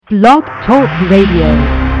Blog Talk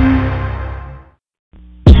Radio.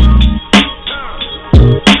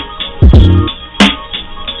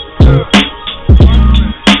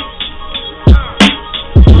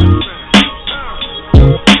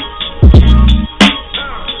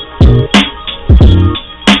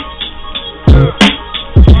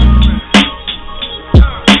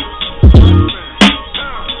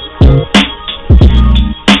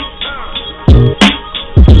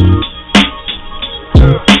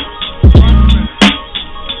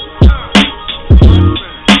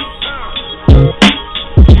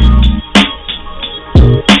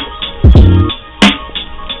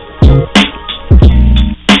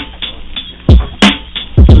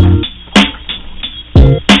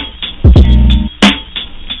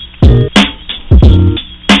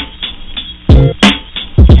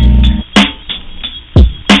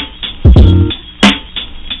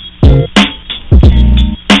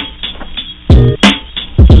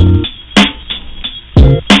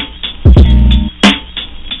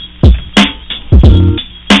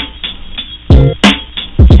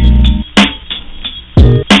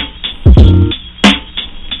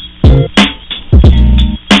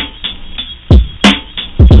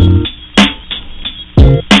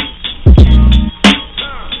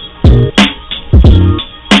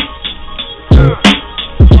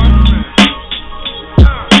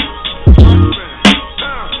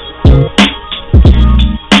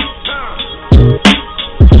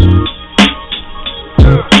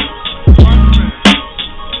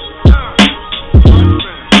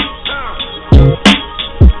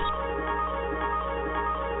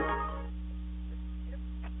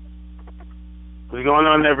 What's going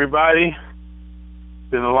on, everybody?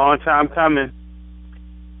 It's been a long time coming.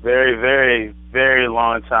 Very, very, very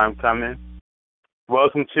long time coming.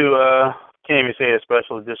 Welcome to, can't even say a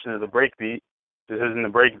special edition of the Breakbeat. This isn't the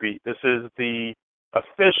Breakbeat. This is the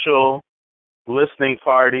official listening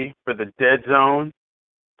party for the Dead Zone,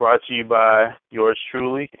 brought to you by yours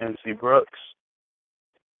truly, MC Brooks.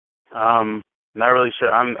 Not really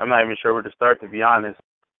sure. I'm not even sure where to start, to be honest.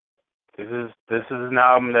 This is an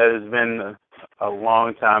album that has been a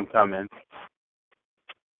long time coming.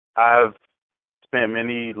 I've spent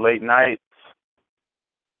many late nights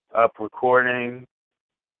up recording,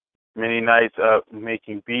 many nights up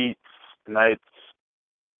making beats, nights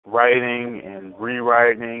writing and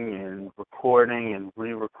rewriting and recording and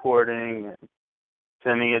re-recording and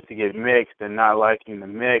sending it to get mixed and not liking the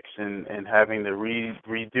mix and having to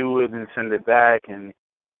redo it and send it back. And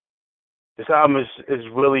this album is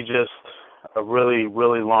really just a really,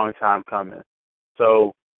 really long time coming.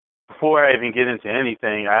 So before I even get into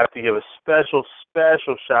anything, I have to give a special,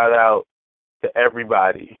 special shout out to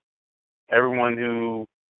everybody. Everyone who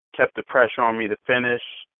kept the pressure on me to finish.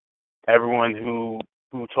 Everyone who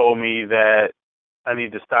told me that I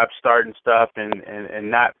need to stop starting stuff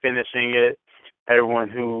and not finishing it. Everyone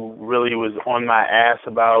who really was on my ass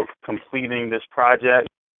about completing this project.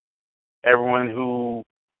 Everyone who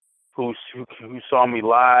saw me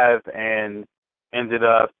live and ended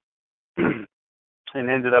up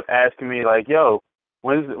asking me like, "Yo,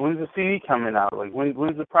 when's the CD coming out? Like,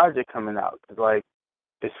 when's the project coming out?" 'Cause, like,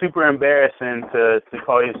 it's super embarrassing to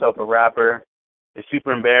call yourself a rapper. It's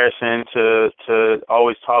super embarrassing to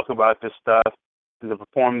always talk about this stuff and to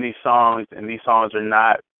perform these songs, and these songs are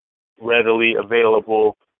not readily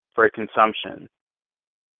available for consumption.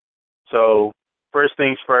 So first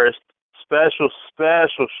things first, special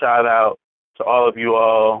shout out to all of you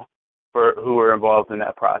all who were involved in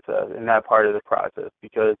that process, in that part of the process,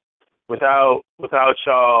 because without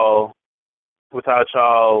y'all,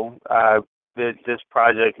 this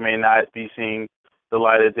project may not be seeing the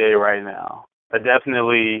light of day right now. I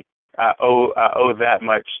owe that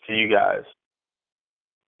much to you guys.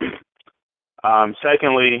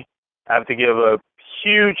 Secondly, I have to give a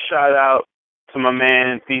huge shout out to my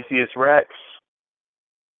man Theseus Rex.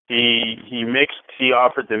 He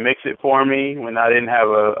offered to mix it for me when I didn't have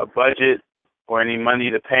a budget or any money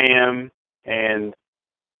to pay him, and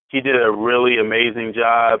he did a really amazing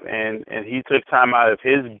job, and he took time out of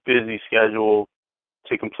his busy schedule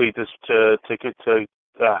to complete this, to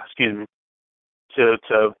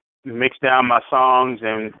mix down my songs,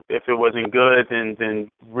 and if it wasn't good,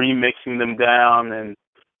 then remixing them down and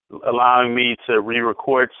allowing me to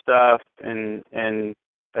re-record stuff, and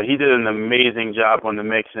he did an amazing job on the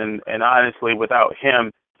mix, and honestly, without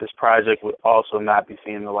him, this project would also not be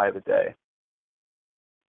seeing the light of day.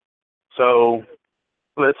 So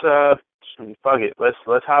let's hop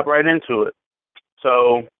right into it.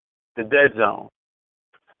 So the Dead Zone.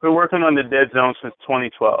 We're working on the Dead Zone since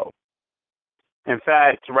 2012. In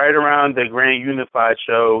fact, right around the Grand Unified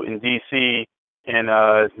show in D.C., in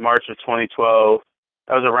March of 2012.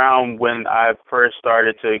 That was around when I first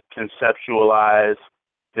started to conceptualize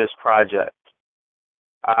this project.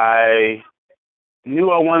 I knew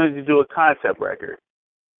I wanted to do a concept record.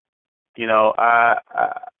 You know,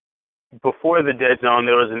 before the Dead Zone,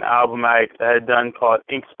 there was an album I had done called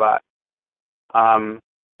Ink Spot,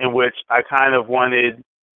 in which I kind of wanted.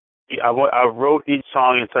 I wrote each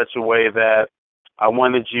song in such a way that I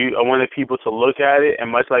wanted people to look at it,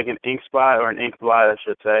 and much like an ink spot or an ink blot, I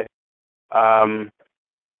should say,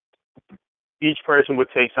 each person would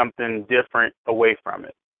take something different away from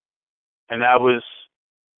it, and that was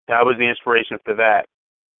the inspiration for that.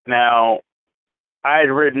 Now, I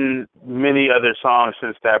had written many other songs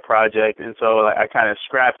since that project, and so I kind of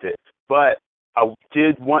scrapped it. But I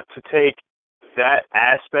did want to take that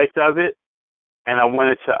aspect of it, and I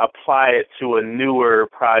wanted to apply it to a newer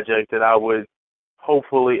project that I would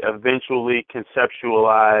hopefully eventually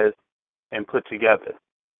conceptualize and put together.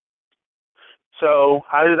 So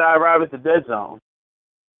how did I arrive at the Dead Zone?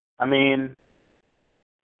 I mean,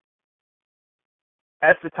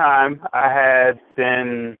 at the time, I had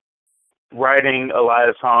been writing a lot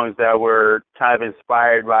of songs that were kind of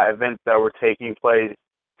inspired by events that were taking place,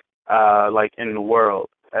 like in the world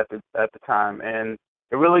at the time, and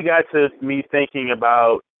it really got to me thinking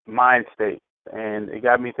about mind states, and it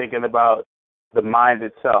got me thinking about the mind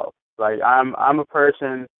itself. Like I'm a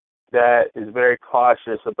person that is very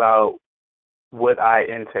cautious about what I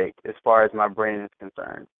intake as far as my brain is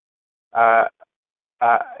concerned.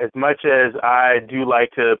 As much as I do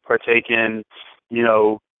like to partake in, you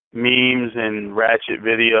know, memes and ratchet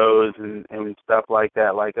videos and stuff like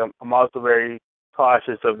that, like I'm also very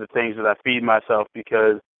cautious of the things that I feed myself,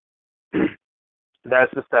 because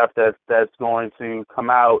that's the stuff that's going to come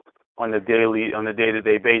out on a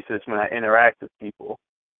day-to-day basis when I interact with people.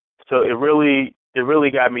 So it really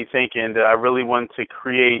got me thinking that I really want to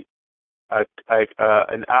create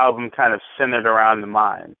an album kind of centered around the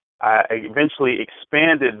mind. I eventually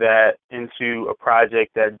expanded that into a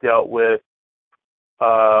project that dealt with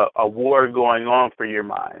a war going on for your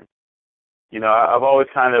mind. You know, I've always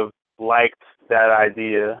kind of liked that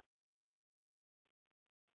idea.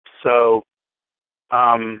 So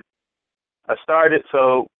I started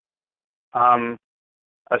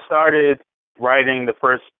writing the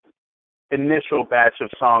first initial batch of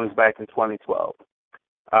songs back in 2012.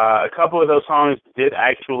 A couple of those songs did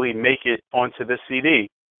actually make it onto the CD.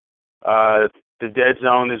 The Dead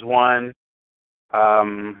Zone is one.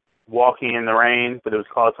 Walking in the Rain, but it was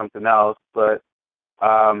called something else. But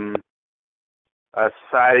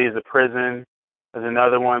Society is a Prison is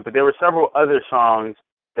another one. But there were several other songs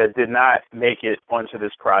that did not make it onto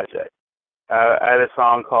this project. I had a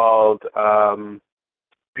song called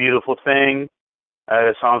Beautiful Thing. I had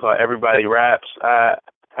a song called Everybody Raps. I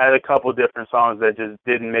had a couple different songs that just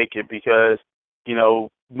didn't make it because, you know,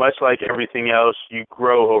 much like everything else, you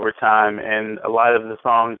grow over time. And a lot of the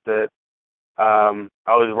songs that I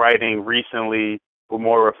was writing recently were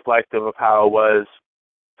more reflective of how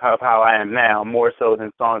I am now, more so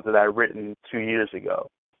than songs that I'd written 2 years ago.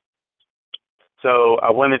 So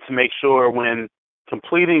I wanted to make sure when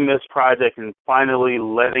completing this project and finally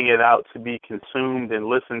letting it out to be consumed and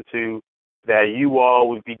listened to, that you all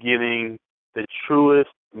would be getting the truest,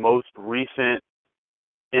 most recent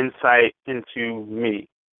insight into me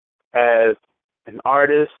as an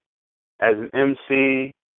artist, as an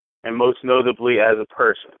MC, and most notably as a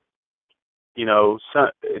person. You know,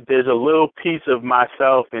 there's a little piece of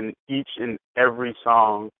myself in each and every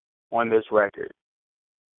song on this record.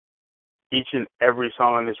 Each and every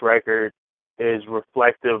song on this record is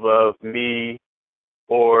reflective of me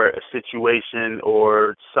or a situation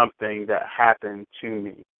or something that happened to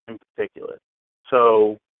me in particular.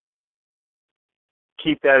 So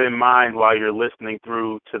keep that in mind while you're listening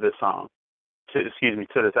through to this album.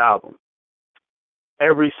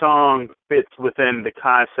 Every song fits within the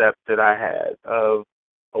concept that I had of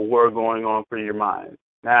a war going on for your mind.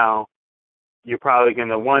 Now, you're probably going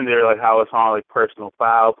to wonder like how a song like Personal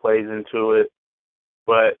Foul plays into it,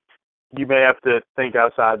 but you may have to think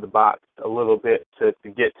outside the box a little bit to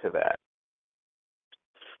get to that.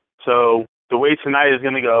 So the way tonight is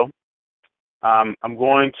going to go, I'm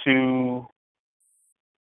going to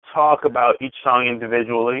talk about each song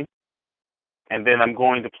individually, and then I'm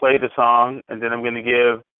going to play the song, and then I'm going to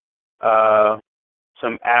give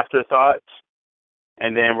some afterthoughts,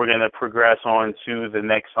 and then we're going to progress on to the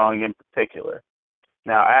next song in particular.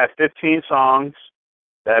 Now, I have 15 songs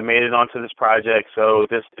that made it onto this project, so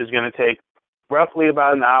this is going to take roughly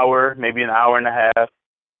about an hour, maybe an hour and a half,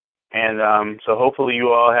 and so hopefully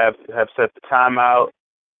you all have set the time out,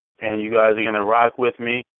 and you guys are going to rock with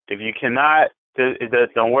me. If you cannot,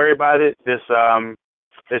 don't worry about it. This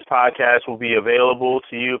podcast will be available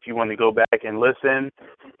to you if you want to go back and listen,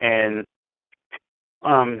 and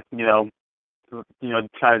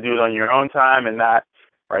try to do it on your own time and not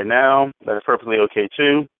right now. That's perfectly okay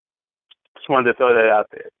too. Just wanted to throw that out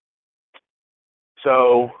there.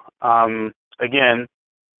 So, again,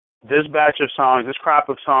 this batch of songs, this crop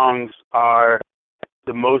of songs are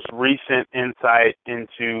the most recent insight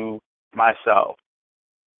into myself.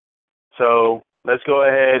 So let's go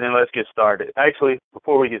ahead and let's get started. Actually,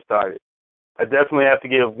 before we get started, I definitely have to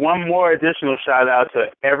give one more additional shout out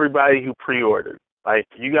to everybody who pre-ordered. Like,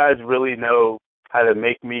 you guys really know how to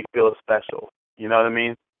make me feel special. You know what I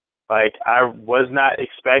mean? Like, I was not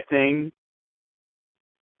expecting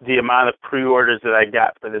the amount of pre-orders that I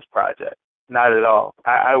got for this project. Not at all.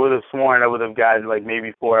 I would have sworn I would have gotten like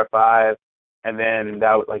maybe 4 or 5, and then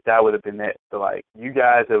that would have been it. So like, you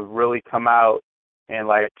guys have really come out and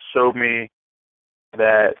like showed me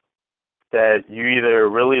that you either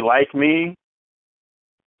really like me,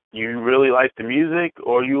 you really like the music,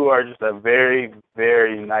 or you are just a very,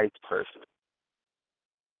 very nice person.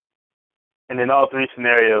 And in all 3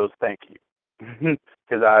 scenarios, thank you,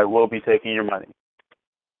 because I will be taking your money.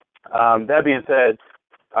 That being said,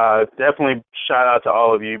 definitely shout out to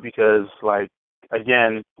all of you, because, like,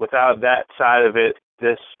 again, without that side of it,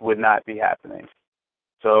 this would not be happening.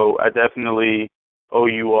 So I definitely owe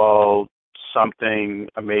you all something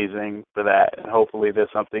amazing for that, and hopefully this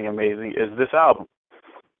something amazing is this album.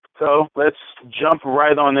 So let's jump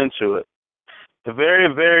right on into it. The very,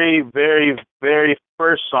 very, very, very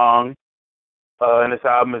first song in this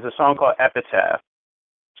album is a song called Epitaph.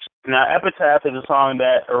 Now, Epitaph is a song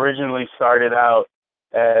that originally started out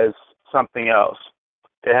as something else.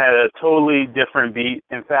 It had a totally different beat.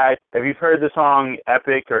 In fact, if you've heard the song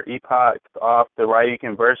Epic or Epoch off the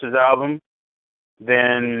Ryukin Versus album,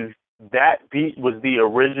 then that beat was the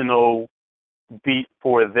original beat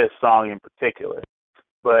for this song in particular.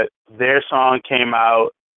 But their song came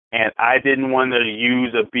out, and I didn't want to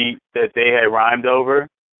use a beat that they had rhymed over.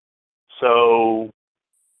 So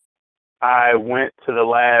I went to the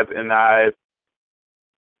lab and I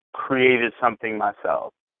created something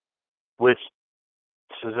myself, which,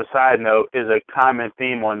 as a side note, is a common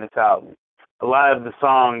theme on this album. A lot of the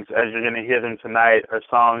songs, as you're going to hear them tonight, are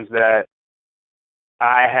songs that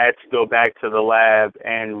I had to go back to the lab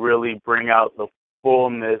and really bring out the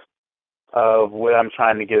fullness of what I'm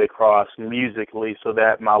trying to get across musically, so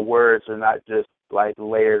that my words are not just like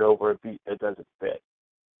layered over a beat that doesn't fit.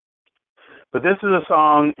 But this is a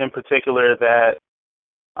song in particular that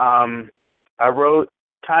I wrote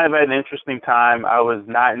kind of at an interesting time. I was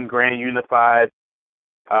not in Grand Unified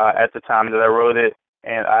at the time that I wrote it,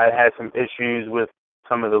 and I had some issues with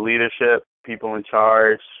some of the leadership, people in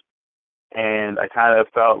charge, and I kind of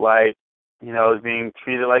felt like, I was being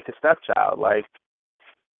treated like a stepchild, like,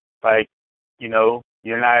 you're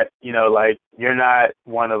not, you're not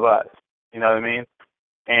one of us, you know what I mean?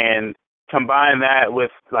 And combine that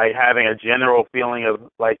with, like, having a general feeling of,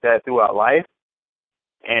 like, that throughout life,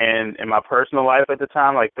 and in my personal life at the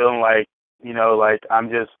time, like, feeling like, like, I'm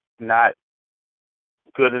just not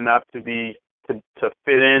good enough to fit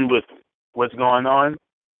in with what's going on,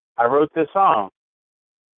 I wrote this song.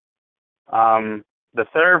 The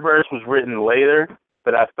third verse was written later,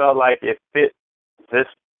 but I felt like it fit this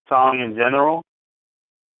song in general.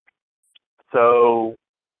 So,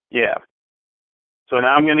 yeah. So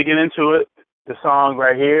now I'm going to get into it. The song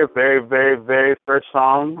right here, very, very, very first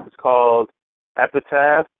song, is called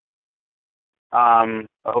Epitaph. I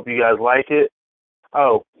hope you guys like it.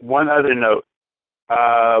 Oh, one other note.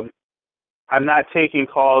 I'm not taking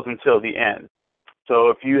calls until the end. So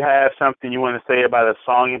if you have something you want to say about a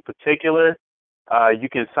song in particular, you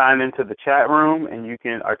can sign into the chat room and you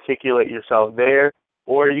can articulate yourself there,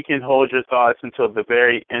 or you can hold your thoughts until the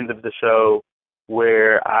very end of the show,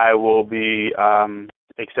 where I will be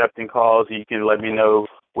accepting calls. You can let me know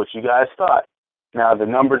what you guys thought. Now, the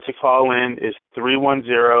number to call in is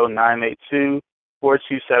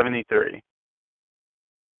 310-982-4273.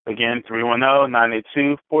 Again,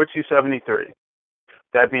 310-982-4273.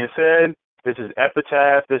 That being said, this is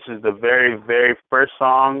Epitaph. This is the very, very first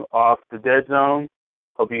song off the Dead Zone.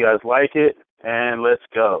 Hope you guys like it, and let's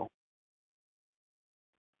go.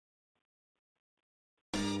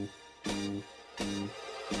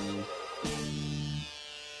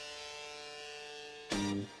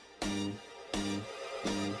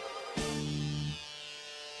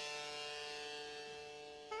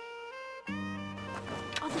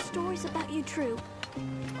 Are the stories about you true?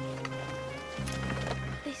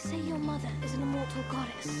 They say your mother is an immortal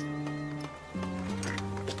goddess.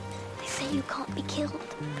 They say you can't be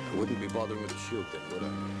killed. I wouldn't be bothering with a shield then, would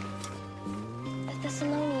I? The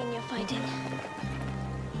Thessalonian you're fighting.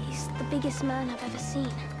 He's the biggest man I've ever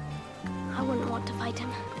seen. I wouldn't want to fight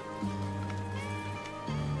him.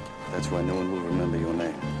 That's why no one will remember your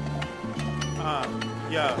name.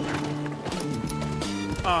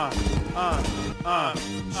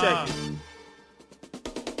 Check it.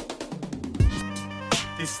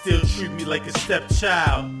 They still treat me like a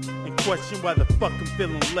stepchild and question why the fuck I'm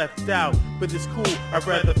feeling left out. But it's cool, I'd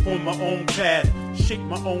rather form my own path, shape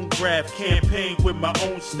my own graph, campaign with my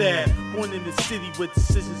own staff. Born in the city where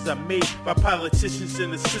decisions are made by politicians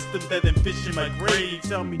in the system that envision my grave.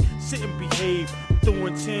 Tell me, sit and behave. I'm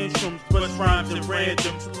throwing tantrums, bust rhymes at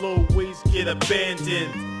random till always get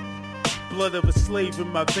abandoned. Blood of a slave in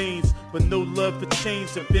my veins, but no love for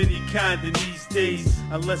change of any kind in these days.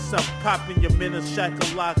 Unless I'm popping your men a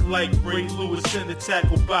shackle-lock like Ray Lewis in the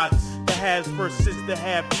tackle box. The has versus the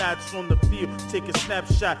have-nots on the field. Take a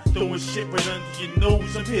snapshot, throwing shit right under your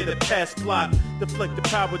nose. I'm here to pass block, deflect the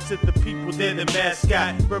power to the people, they're the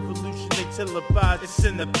mascot. Revolution they televise, it's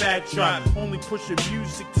in the backdrop. Only pushing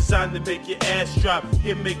music designed to make your ass drop.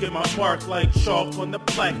 Here making my mark like chalk on the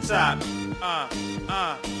blacktop.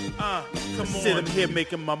 Come on. Sit here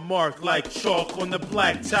making my mark like chalk on the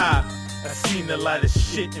blacktop. I've seen a lot of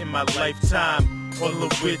shit in my lifetime, all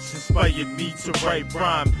of which inspired me to write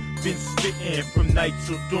rhyme. Been spitting from night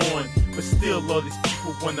till dawn, but still all these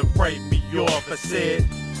people wanna write me off. I said,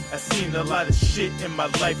 I've seen a lot of shit in my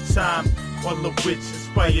lifetime, all of which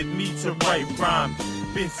inspired me to write rhyme.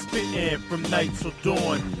 Been spitting from night till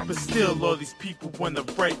dawn, but still all these people wanna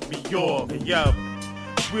write me off. And yo,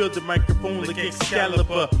 wield the microphone like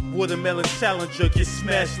Excalibur, watermelon challenger, get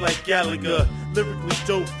smashed like Gallagher. Lyrically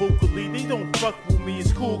dope, vocally, they don't fuck with me,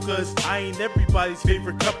 it's cool cause I ain't everybody's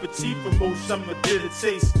favorite cup of tea. For most, I'm a bitter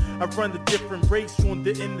taste. I run a different race on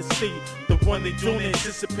the interstate, the one they don't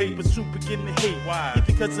anticipate but soon begin to hate. Why? Either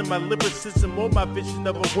because of my lyricism or my vision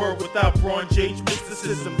of a world without Bronze Age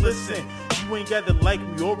mysticism. Listen, you ain't gotta like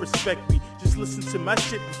me or respect me, just listen to my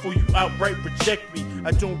shit before you outright reject me.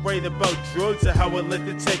 I don't write about drugs or how I let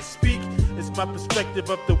the text speak. It's my perspective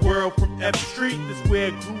of the world from F Street. That's where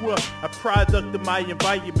I grew up, a product of my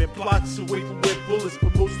environment. Blocks away from where bullets,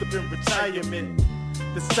 but most up in retirement.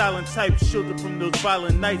 The silent type, shielded from those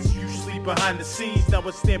violent nights, usually behind the scenes. Now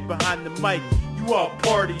I stand behind the mic. You all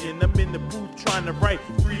partying, I'm in the booth trying to write.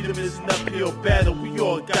 Freedom is an uphill battle, we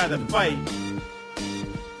all gotta fight.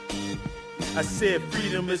 I said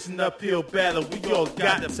freedom is an uphill battle, we all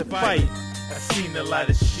got to fight. I've seen a lot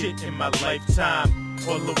of shit in my lifetime,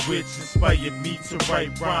 all of which inspired me to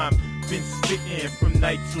write rhyme. Been spitting from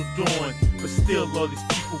night till dawn, but still all these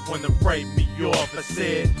people wanna write me off. I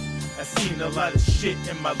said, I've seen a lot of shit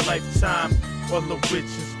in my lifetime, all of which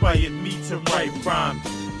inspired me to write rhyme.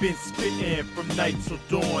 Been spitting from night till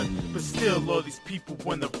dawn, but still all these people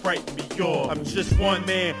wanna write me off. I'm just one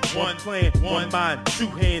man, one plan, one mind, two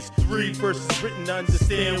hands, three verses written to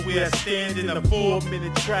understand where I stand in a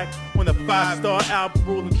 4-minute track on a 5-star album,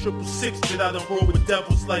 rolling 666. That I don't roll with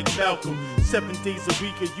devils like Malcolm. 7 days a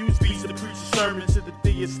week I use beats to preach a sermon to the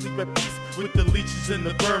day I sleep at peace with the leeches and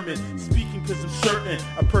the vermin. Speaking cause I'm certain,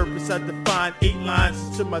 a purpose I define. 8 lines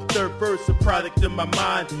into my 3rd verse, a product of my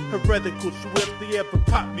mind. Heretical, so if they ever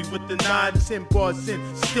pop me with the 9, 10 bars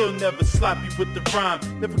in, still never sloppy with the rhyme.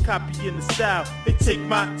 Never copying the style, they take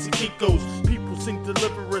my Tinkos. People sing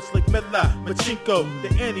deliverers like Mela, Machinko.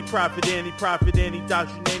 The anti-prophet,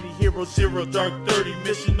 anti-doctrine, anti-hero, 0, dark 30.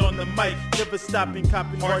 Mission on the mic, never stopping,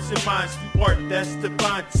 copying hearts and minds through art that's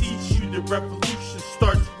divine. Teach you the revolution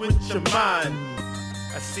starts with your mind.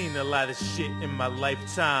 I've seen a lot of shit in my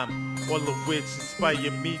lifetime, all of which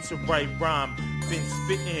inspired me to write rhyme. Been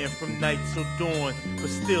spitting from night till dawn, but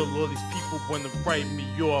still all these people wanna write me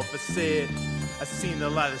off. I said, I've seen a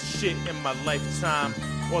lot of shit in my lifetime,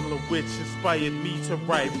 all of which inspired me to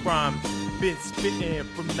write rhyme. Been spitting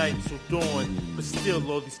from night till dawn, but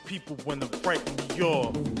still all these people wanna write me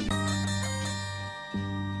off.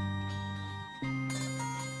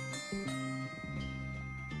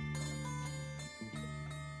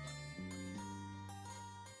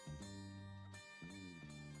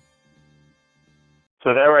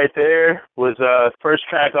 So that right there was first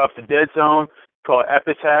track off the Dead Zone called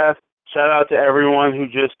Epitaph. Shout out to everyone who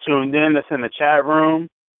just tuned in that's in the chat room.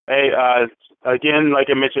 Hey, again, like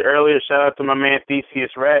I mentioned earlier, shout out to my man Theseus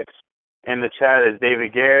Rex. In the chat is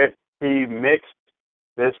David Garrett. He mixed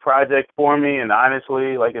this project for me, and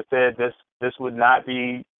honestly, like I said, this would not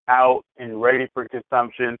be out and ready for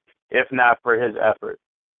consumption if not for his effort.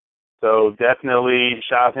 So definitely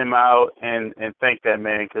shout him out and thank that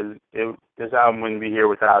man, because this album wouldn't be here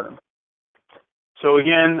without him. So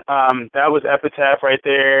again, that was Epitaph right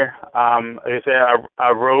there. Like I said,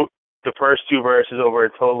 I wrote the first two verses over a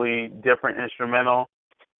totally different instrumental.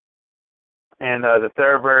 And the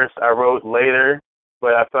third verse I wrote later,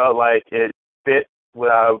 but I felt like it fit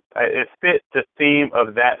the theme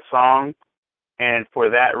of that song, and for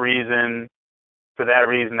that reason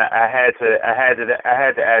I had to add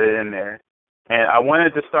it in there. And I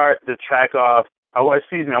wanted to start the track off. I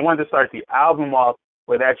wanted to start the album off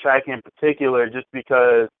with that track in particular, just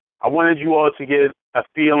because I wanted you all to get a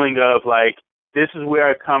feeling of like, this is where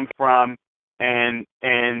I come from, and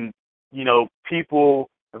you know, people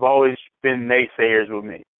have always been naysayers with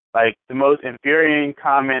me. Like, the most infuriating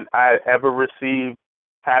comment I ever received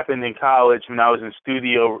happened in college when I was in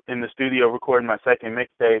the studio recording my second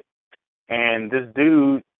mixtape, and this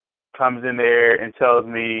dude comes in there and tells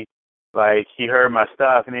me, like, he heard my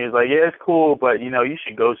stuff, and he was like, yeah, it's cool, but, you know, you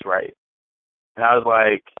should ghostwrite. And I was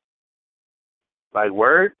like,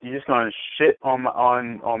 word? You just gonna shit on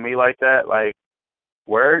me like that? Like,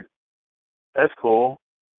 word? That's cool.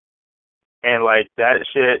 And, like, that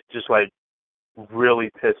shit just, like, really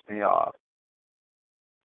pissed me off.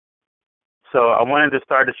 So I wanted to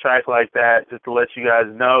start a track like that just to let you guys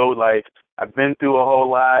know, like, I've been through a whole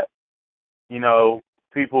lot. You know,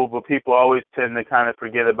 people always tend to kind of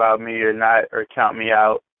forget about me or count me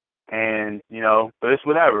out. And, you know, but it's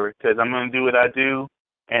whatever, because I'm going to do what I do.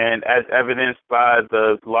 And as evidenced by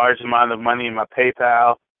the large amount of money in my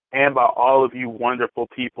PayPal and by all of you wonderful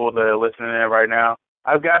people that are listening in right now,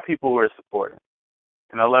 I've got people who are supporting.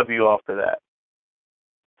 And I love you all for that.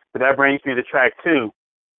 But that brings me to track 2.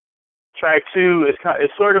 Track 2 is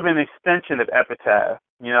sort of an extension of Epitaph.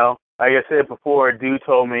 You know, like I said before, a dude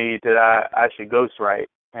told me that I should ghostwrite,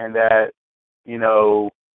 and that, you know,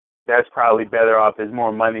 that's probably better off. There's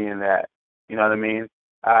more money in that. You know what I mean?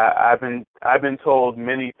 I've been told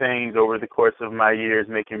many things over the course of my years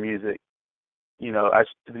making music. You know, I've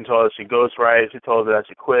been told I should ghostwrite. I've been told that I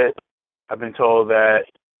should quit. I've been told that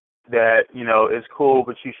you know, it's cool,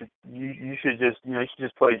 but you should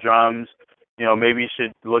just play drums. You know, maybe you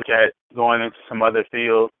should look at going into some other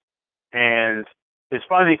field. And it's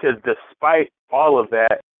funny because despite all of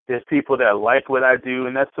that, there's people that like what I do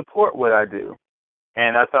and that support what I do.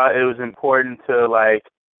 And I thought it was important to, like,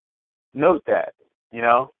 note that, you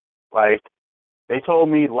know? Like, they told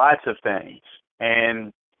me lots of things.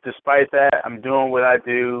 And despite that, I'm doing what I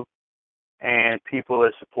do, and people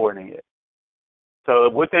are supporting it. So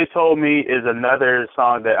what they told me is another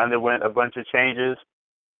song that underwent a bunch of changes.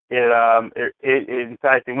 In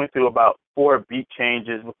fact, it went through about 4 beat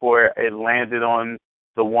changes before it landed on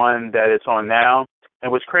the one that it's on now.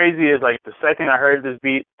 And what's crazy is, like, the second I heard this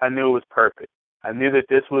beat, I knew it was perfect. I knew that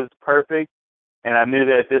this was perfect, and I knew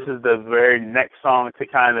that this is the very next song to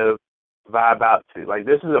kind of vibe out to. Like,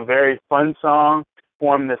 this is a very fun song,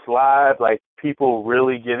 perform this live. Like, people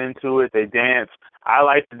really get into it. They dance. I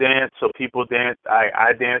like to dance, so people dance.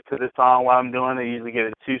 I dance to the song while I'm doing it. I usually get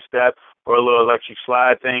a 2-step or a little electric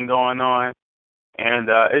slide thing going on. And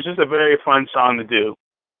it's just a very fun song to do.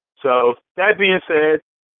 So that being said,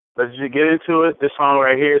 let's just get into it. This song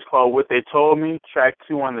right here is called What They Told Me, track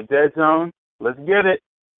 2 on the Dead Zone. Let's get it.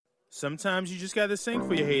 Sometimes you just gotta sing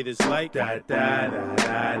for your haters like da da da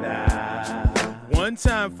da da. One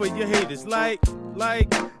time for your haters like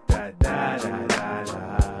da da da da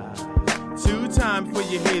da. 2 times for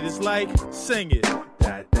your haters like sing it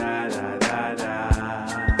da da da da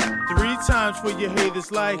da. 3 times for your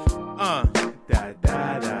haters like da da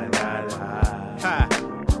da da da. Ha.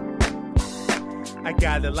 I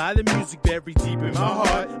got a lot of music buried deep in my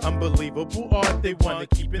heart. Unbelievable art they wanna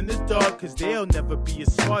keep in the dark, cause they'll never be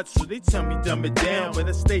as smart, so they tell me dumb it down. But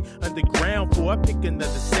I stay underground for I pick another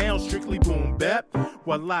sound, strictly boom bap,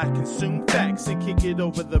 while I consume facts and kick it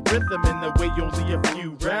over the rhythm in the way only a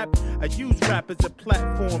few rap. I use rap as a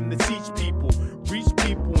platform to teach people, reach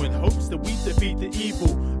people in hopes that we defeat the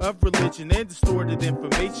evil of religion and distorted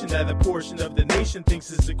information that a portion of the nation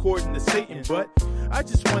thinks is according to Satan. But I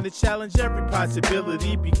just want to challenge every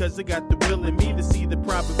possibility, because I got the will in me to see the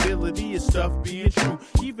probability of stuff being true.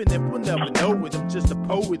 Even if we'll never know it, I'm just a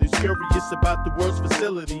poet who's curious about the world's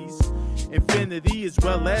facilities, infinity as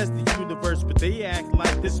well as the universe. But they act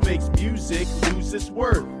like this makes music lose its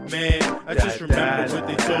worth. Man, I just remember what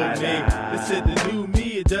they told me. They said the new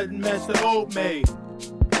me, it doesn't match the old me.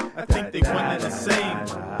 I think they one and the same.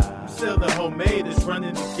 I'm still the homemade that's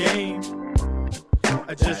running the game.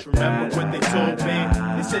 I just remember what they told me.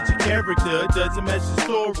 They said your character doesn't match the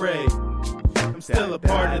story. I'm still a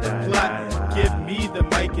part of the plot. Give me the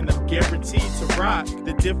mic and I'm guaranteed to rock.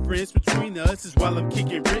 The difference between us is while I'm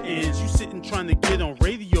kicking writtens, you sitting trying to get on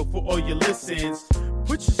radio for all your listens.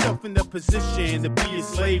 Put yourself in the position to be a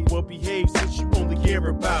slave. Well behave since you only care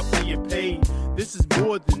about being paid. This is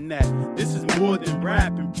more than that. This is more than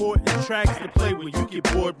rap. Important tracks to play when you get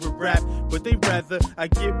bored with rap. But they rather I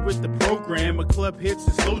get with the program of club hits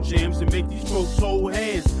and slow jams and make these folks hold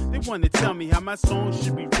hands. They want to tell me how my songs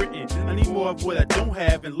should be written. I need more of what I don't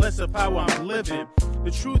have and less of how I'm living.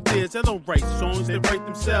 The truth is I don't write songs, they write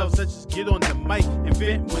themselves. I just get on the mic and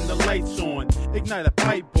vent when the light's on. Ignite a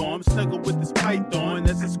pipe bomb, snuggle with this python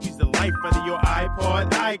as I squeeze the life out of your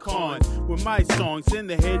iPod icon. With my songs in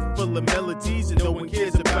the head full of melodies and no one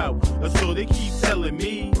cares about. Or so they keep telling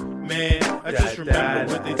me. Man, I just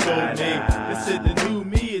remember what they told me. They said the new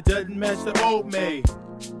me, it doesn't match the old me.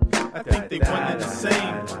 I think they wanted the same.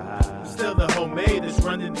 I'm still the homemade that's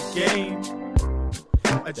running the game.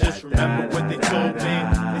 I just remember what they told me.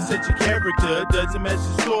 They said your character doesn't match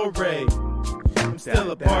the story. I'm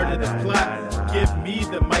still a part of the plot. Give me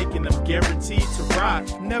the mic and I'm guaranteed to rock.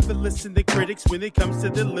 Never listen to critics when it comes to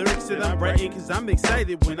the lyrics that I'm writing, cause I'm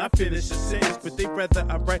excited when I finish a sentence. But they rather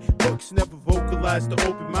I write books, never vocalize to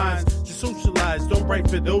open minds. To socialize, don't write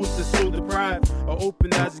for those that so deprived. Or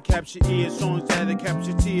open eyes and capture ears. Songs that'll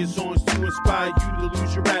capture tears. Songs to inspire you to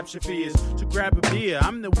lose your rapture fears. So grab a beer,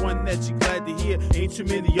 I'm the one that you're glad to hear. Ain't too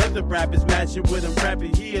many other rappers matching what I'm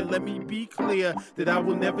rapping here. Let me be clear that I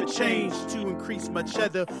will never change to increase my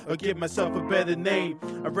cheddar or give myself a better name.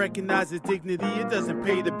 I recognize the dignity, it doesn't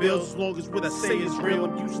pay the bills as long as what I say is real.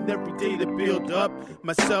 I'm using every day to build up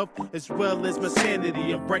myself as well as my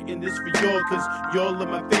sanity. I'm writing this for y'all cause y'all are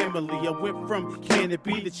my family. I went from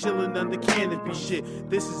canopy to chilling under canopy shit.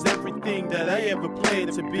 This is everything that I ever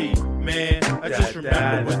planned to be. Man, I just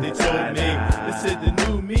remember what they told me. They said the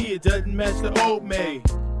new me, it doesn't match the old me.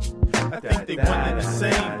 I think they wanted the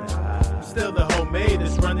same. I'm still the homemade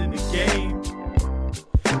that's running the game.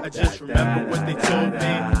 I just remember what they told me.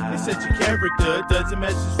 They said your character doesn't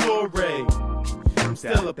match the story. I'm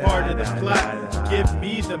still a part of the plot. Give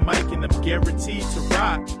me the mic and I'm guaranteed to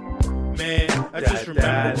rock. Man, I just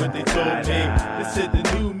remember what they told me. They said the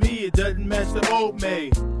new me, it doesn't match the old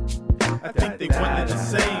me. I think they wanted the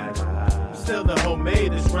same. I'm still the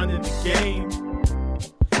homemade that's running the game.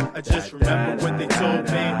 I just remember what they told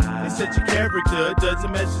me. They said your character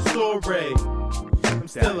doesn't match the story. I'm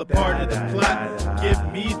still a part of the plot. Give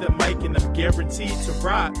me the mic and I'm guaranteed to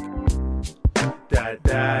rock. Da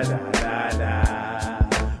da da da da.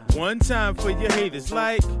 One time for your haters,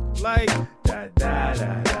 like da da da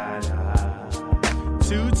da da.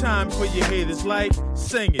 Two times for your haters, like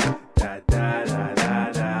sing it. Da da da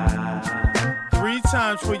da da. Three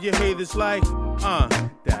times for your haters, like da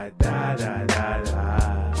da da da da.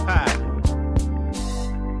 Hi.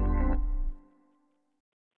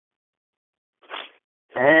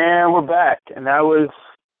 And we're back. And that was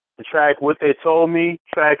the track What They Told Me,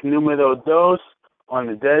 track Numero Dos on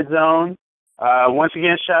the Dead Zone. Once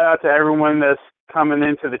again, shout out to everyone that's coming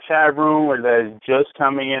into the chat room or that's just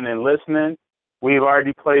coming in and listening. We've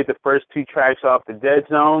already played the first two tracks off the Dead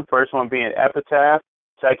Zone, first one being Epitaph,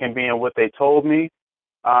 second being What They Told Me.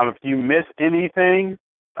 If you miss anything,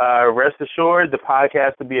 rest assured the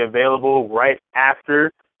podcast will be available right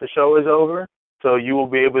after the show is over. So you will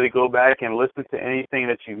be able to go back and listen to anything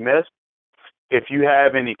that you missed. If you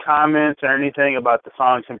have any comments or anything about the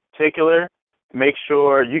songs in particular, make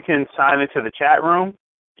sure you can sign into the chat room.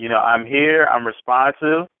 You know, I'm here. I'm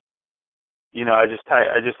responsive. You know, I just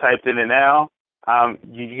typed it in now.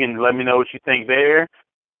 You can let me know what you think there.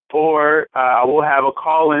 Or I will have a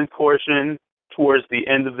call-in portion towards the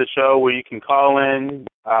end of the show where you can call in.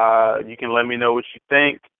 You can let me know what you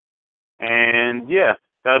think. And, yeah,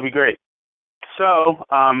 that would be great. So,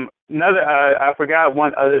 I forgot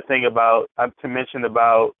one other thing to mention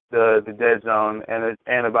about the Dead Zone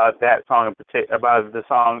and about that song in particular, about the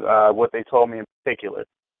song What They Told Me in particular,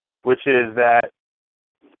 which is that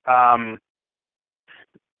the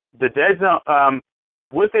Dead Zone,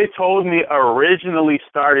 What They Told Me originally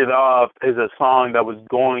started off as a song that was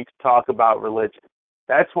going to talk about religion.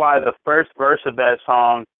 That's why the first verse of that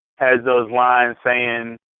song has those lines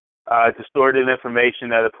saying, distorted information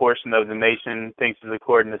that a portion of the nation thinks is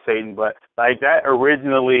according to Satan. But like that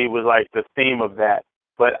originally was like the theme of that.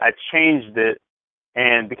 But I changed it,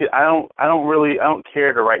 and because I don't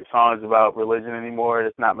care to write songs about religion anymore.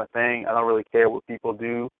 It's not my thing. I don't really care what people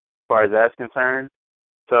do as far as that's concerned.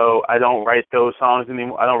 So I don't write those songs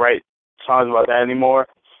anymore. I don't write songs about that anymore.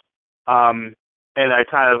 And I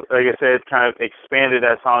kind of, like I said, kind of expanded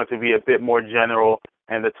that song to be a bit more general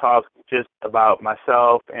and to talk just about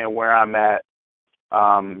myself and where I'm at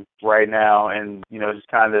right now, and, you know, just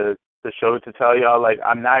kind of the show to tell y'all, like,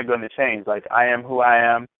 I'm not going to change. Like, I am who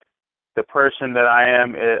I am. the person that I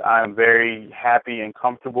am, I'm very happy and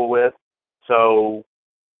comfortable with. So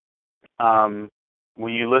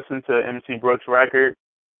when you listen to MC Brooks' record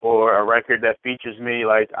or a record that features me,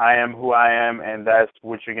 like, I am who I am, and that's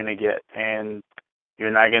what you're going to get. And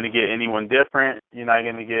you're not going to get anyone different. You're not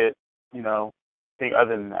going to get, anything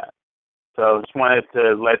other than that. So just wanted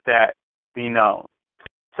to let that be known.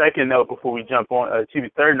 Second note before we jump on,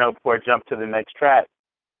 third note before I jump to the next track.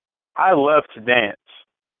 I love to dance.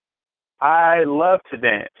 I love to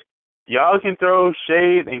dance. Y'all can throw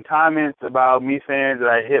shade and comments about me saying that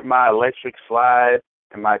I hit my electric slide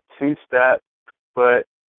and my two-step, but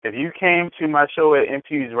if you came to my show at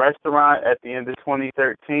Infuse Restaurant at the end of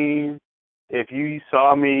 2013, if you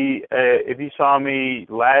saw me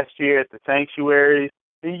last year at the Sanctuaries,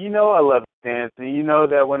 then you know I love to dance, and you know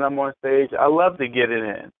that when I'm on stage, I love to get it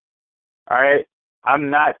in. All right? I'm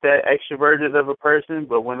not that extroverted of a person,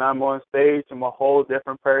 but when I'm on stage, I'm a whole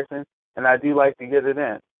different person, and I do like to get it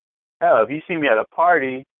in. Hell, if you see me at a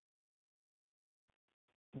party,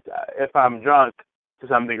 if I'm drunk to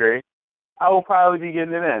some degree, I will probably be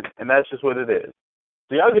getting it in, and that's just what it is.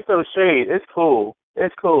 So y'all can throw shade. It's cool.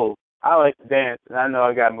 It's cool. I like to dance, and I know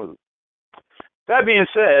I got moves. That being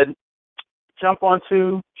said, jump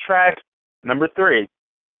onto track number 3.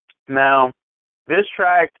 Now, this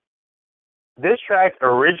track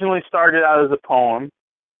originally started out as a poem,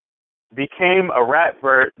 became a rap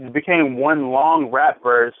verse, became one long rap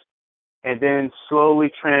verse, and then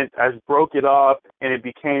slowly broke it off, and it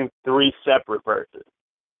became 3 separate verses.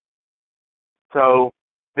 So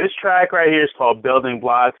this track right here is called Building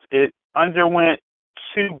Blocks. It underwent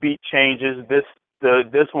 2 beat changes.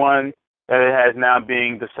 This one that it has now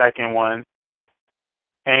being the second one.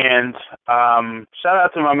 And shout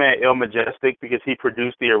out to my man Il Majestic because he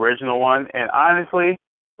produced the original one. And honestly,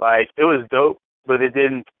 it was dope, but it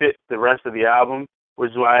didn't fit the rest of the album,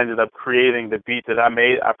 which is why I ended up creating the beat that I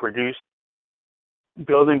made. I produced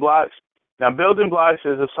Building Blocks. Now, Building Blocks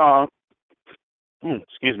is a song.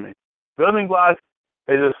 Excuse me. Building Blocks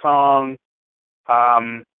is a song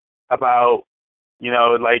about,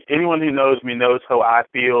 anyone who knows me knows how I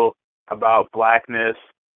feel about blackness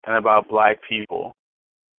and about black people.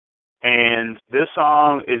 And this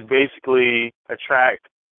song is basically a track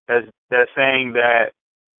that's saying that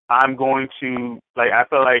I'm going to, I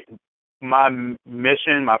feel like my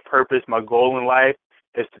mission, my purpose, my goal in life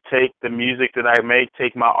is to take the music that I make,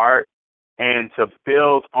 take my art, and to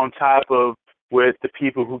build on top of what the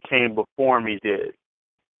people who came before me did.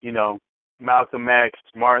 Malcolm X,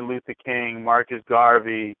 Martin Luther King, Marcus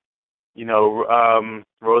Garvey,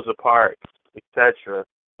 Rosa Parks, etc.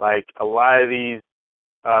 A lot of these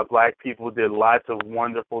black people did lots of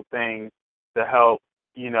wonderful things to help,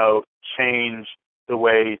 change the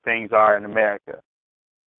way things are in America.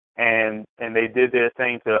 And they did their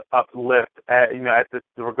thing to uplift,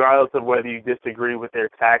 regardless of whether you disagree with their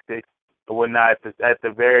tactics or whatnot, at the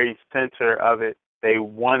very center of it, they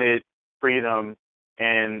wanted freedom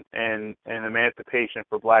and emancipation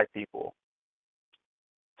for black people.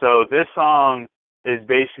 So this song is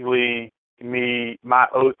basically my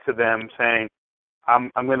ode to them, saying,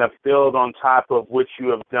 I'm going to build on top of what you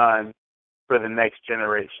have done for the next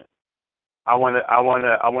generation. I want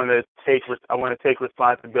to take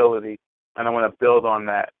responsibility, and I want to build on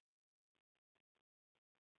that.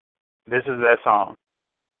 This is that song.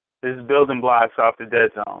 This is Building Blocks off the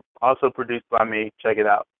Dead Zone, also produced by me. Check it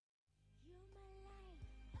out.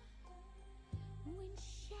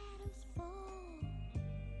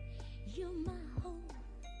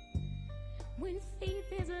 When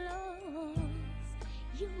faith is lost,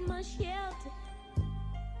 you must shelter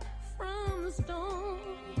from the storms.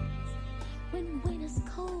 When winter's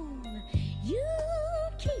cold, you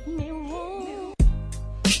keep me warm.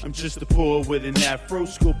 I'm just a poor with an afro,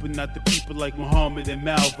 scoping out the people like Muhammad and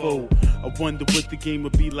Malvo. I wonder what the game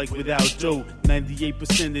would be like without dough.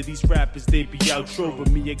 98% of these rappers, they be outro. But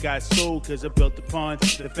me, I got soul, cause I built upon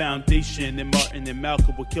the foundation. And Martin and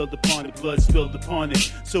Malcolm were killed upon it, blood spilled upon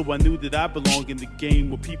it. So I knew that I belong in the game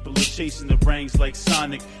where people are chasing the ranks like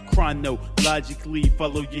Sonic. Chronologically,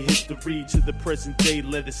 follow your history to the present day.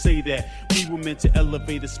 Let us say that we were meant to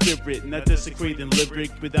elevate a spirit, not desecrate in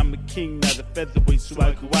lyric. But I'm a king, not a featherweight, so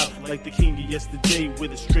I go out like the king of yesterday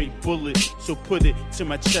with a straight bullet. So put it to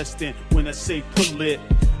my chest, and when I say pull it,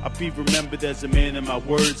 I'll be remembered as a man of my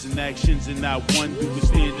words and actions, and not one who will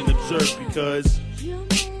stand and observe, because You're my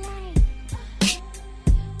light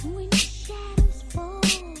when shadows fall.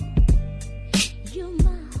 You're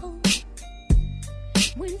my hope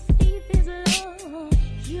when faith is lost.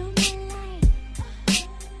 You're my light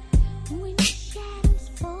when shadows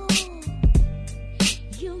fall.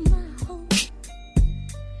 You're my hope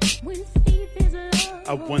when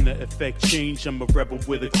I wanna effect change. I'm a rebel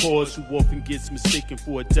with a cause who often gets mistaken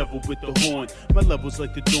for a devil with the horn. My levels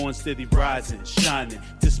like the dawn, steady rising, shining.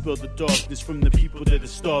 Dispel the darkness from the people that are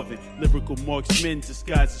starving. Lyrical marksmen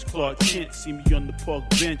disguised as Clark Kent. See me on the park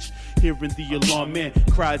bench, hearing the alarm man.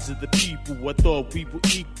 Cries of the people, I thought we were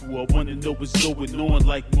equal. I wanna know what's going on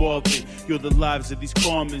like Marvin. You're the lives of these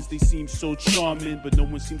Carmens, they seem so charming, but no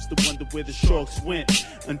one seems to wonder where the sharks went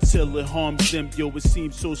until it harms them. Yo, it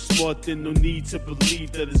seems so smart, then no need to believe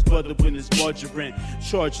that it's butter when it's margarine.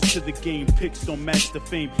 Charge to the game, picks don't match the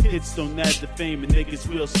fame, hits don't add the fame, and niggas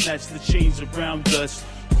will snatch the chains around us.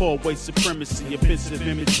 Call white supremacy, offensive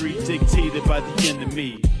imagery dictated by the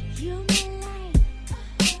enemy. You're my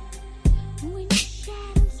light when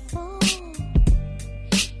shadows fall.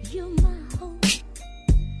 You're my hope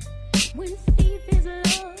when faith is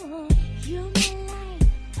low. You're my light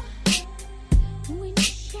when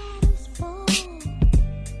shadows fall.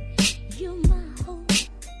 You're my hope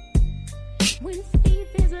when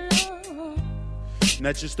faith is low.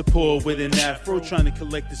 Not just a poor with an afro trying to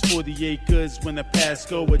collect this 40 acres. When I pass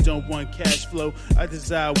go, I don't want cash flow. I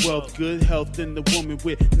desire wealth, good health, and the woman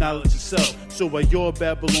with knowledge of self. So while you're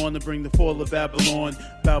Babylon to bring the fall of Babylon,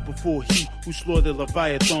 bow before he who slaughtered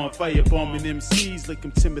Leviathan, firebombing MCs like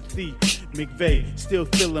I'm Timothy McVeigh. Still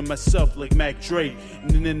feeling myself like Mac Dre.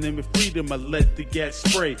 And in the name of freedom, I let the gas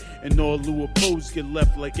spray, and all who oppose get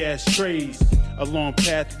left like ashtrays. A long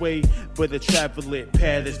pathway, but I travel it.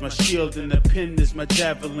 Pad is my shield and the pen is my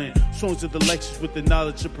javelin. Songs of the lectures with the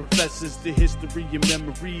knowledge of professors, the history and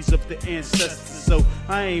memories of the ancestors. So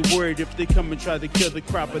I ain't worried if they come and try to kill the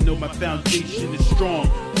crop. I know my foundation is strong,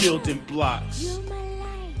 building blocks. You're my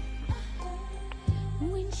light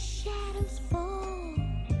when shadows fall.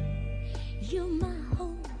 You're my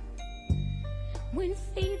hope when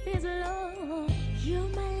faith is low. You're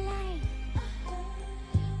my light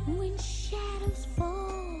when shadows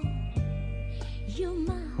fall. You're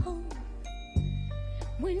my hope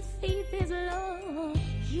when faith is low.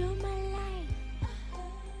 You're my light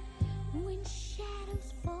when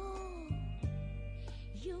shadows fall.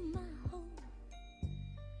 You're my hope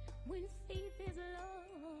when faith is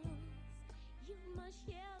lost. You're my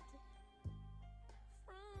shelter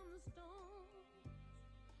from the storm.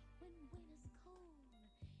 When winter's cold,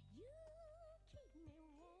 you keep me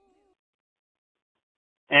warm.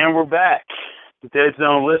 And we're back. Dead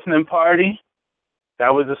Zone Listening Party.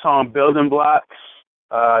 That was the song Building Blocks,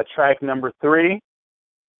 track number 3.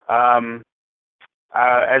 As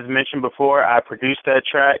mentioned before, I produced that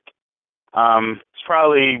track. It's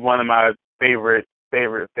probably one of my favorite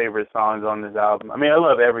songs on this album. I mean, I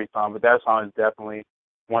love every song, but that song is definitely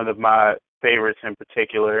one of my favorites in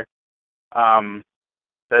particular.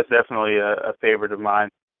 That's definitely a favorite of mine.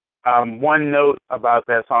 One note about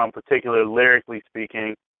that song in particular, lyrically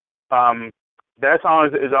speaking, that song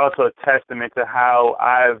is also a testament to how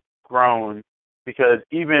I've grown, because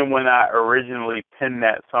even when I originally penned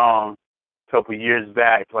that song a couple years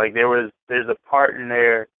back, like there's a part in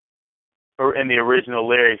there, or in the original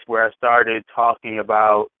lyrics, where I started talking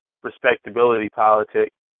about respectability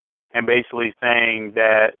politics and basically saying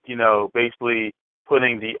that, you know, basically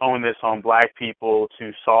putting the onus on black people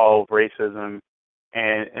to solve racism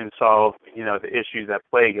and solve, you know, the issues that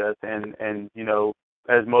plague us. And you know,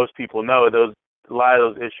 as most people know, a lot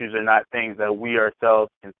of those issues are not things that we ourselves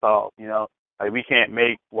can solve. You know, like we can't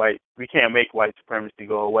make white supremacy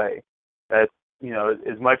go away. That's, you know,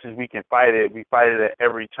 as much as we can fight it, we fight it at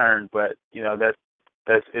every turn. But you know,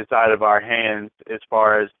 that's it's out of our hands as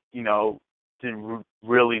far as, you know, to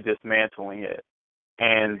really dismantling it.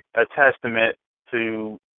 And a testament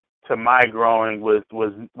to my growing was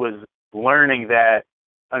learning that,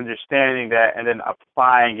 understanding that, and then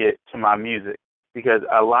applying it to my music. Because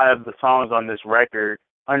a lot of the songs on this record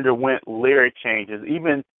underwent lyric changes,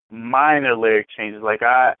 even minor lyric changes. Like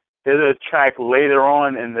there's a track later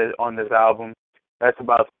on on this album that's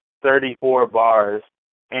about 34 bars,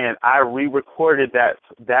 and I re-recorded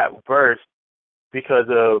that verse because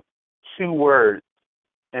of 2 words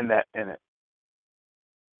in it,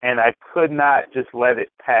 and I could not just let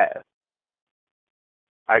it pass.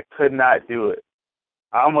 I could not do it.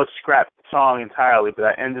 I almost scrapped the song entirely, but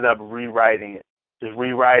I ended up rewriting it. Just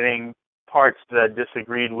rewriting parts that I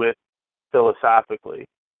disagreed with philosophically.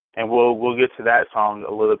 And we'll get to that song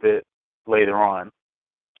a little bit later on.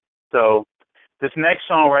 So this next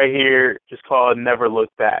song right here is called Never Look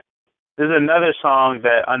Back. This is another song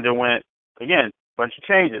that underwent, again, a bunch of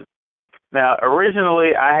changes. Now,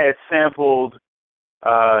 originally I had sampled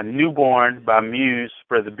Newborn by Muse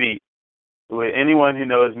for the beat. Anyone who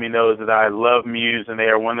knows me knows that I love Muse, and they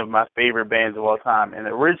are one of my favorite bands of all time. And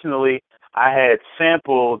originally, I had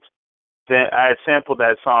sampled then I had sampled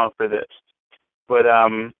that song for this. But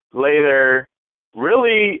later,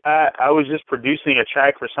 really, I was just producing a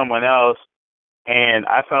track for someone else, and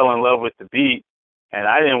I fell in love with the beat, and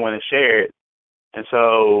I didn't want to share it. And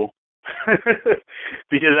so,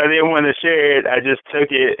 because I didn't want to share it, I just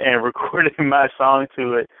took it and recorded my song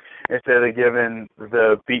to it instead of giving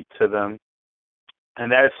the beat to them.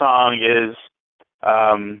 And that song is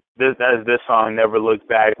this song, Never Look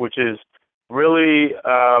Back, which is really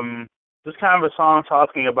just kind of a song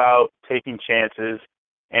talking about taking chances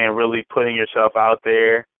and really putting yourself out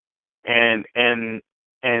there and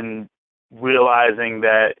realizing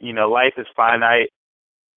that, you know, life is finite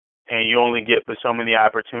and you only get but so many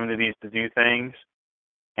opportunities to do things,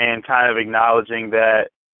 and kind of acknowledging that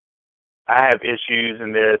I have issues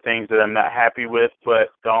and there are things that I'm not happy with,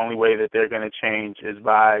 but the only way that they're going to change is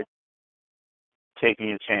by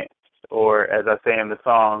taking a chance, or as I say in the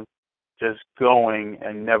song, just going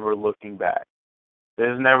and never looking back. This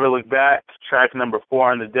is Never Look Back, track number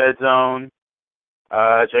 4 in the Dead Zone.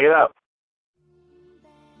 Check it out.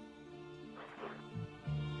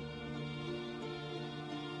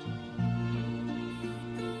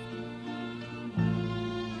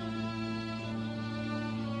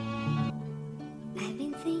 I've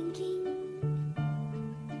been thinking,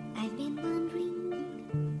 I've been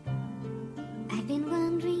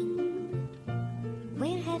wondering,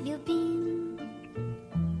 where have you been?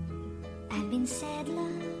 I've been sad,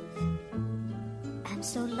 love, I'm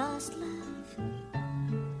so lost, love.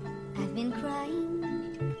 I've been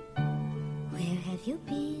crying, where have you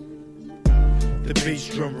been? The bass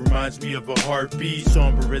drum reminds me of a heartbeat,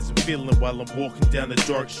 somber as I'm feeling while I'm walking down the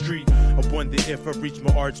dark street. I wonder if I reach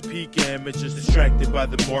my art's peak, and am I just distracted by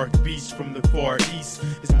the marked beast from the far east?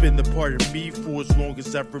 It's been a part of me for as long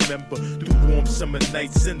as I remember, through warm summer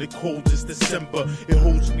nights in the coldest December. It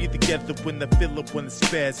holds me together when I fill up, when I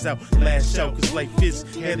spaz out, lash out, cause life is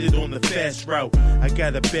headed on the fast route. I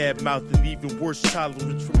got a bad mouth and even worse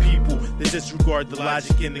tolerance for people that disregard the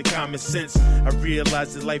logic and the common sense. I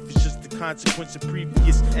realize that life is just the consequence of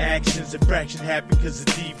previous actions. Infraction happen because of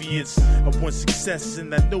deviance. I want success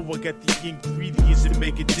and I know I got the ingredients to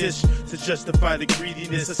make a dish to justify the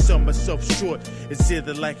greediness. I sell myself short. It's here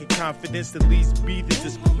the lack of confidence that leads me to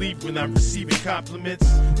disbelieve when I'm receiving compliments.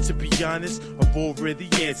 To be honest, I've already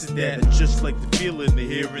answered that. I just like the feeling of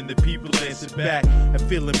hearing the people answer back. I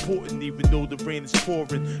feel important even though the rain is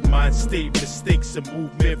pouring. Mind state mistakes a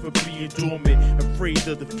movement for being dormant. Afraid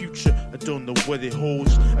of the future, I don't know what it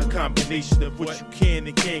holds. A combination of what you can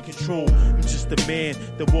and can't control. I'm just a man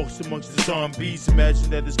that walks amongst the zombies. Imagine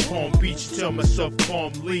that it's Palm Beach, tell myself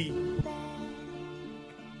calmly.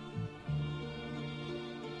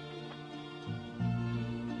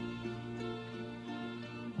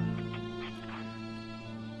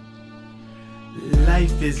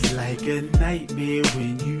 Life is like a nightmare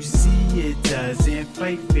when you see it doesn't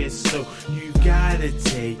fight fair, so you gotta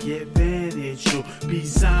take advantage. You'll be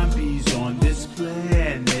zombies on this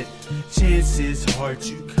planet. Chances hard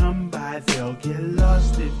to come by, they'll get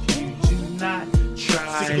lost if you do not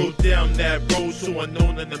try. To go down that road so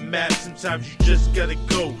unknown on the map, sometimes you just gotta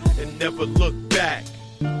go and never look back.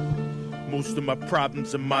 Most of my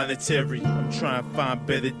problems are monetary. I'm trying to find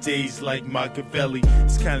better days like Machiavelli.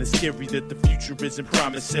 It's kinda scary that the future isn't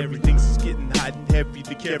promissory. Things is getting hot and heavy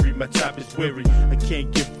to carry. My top is weary. I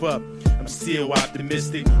can't give up. I'm still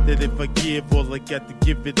optimistic that if I give all I got to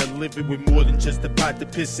give it, I live it with more than just a pot to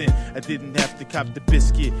piss in. I didn't have to cop the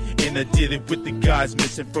biscuit, and I did it with the gods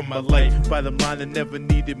missing from my life. Bottom line, I never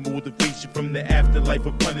needed motivation from the afterlife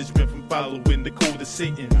or punishment from following the code of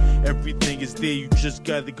Satan. Everything is there, you just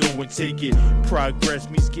gotta go and take it. Progress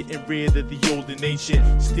means getting rid of the old and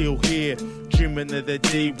ancient. Still here, dreaming of that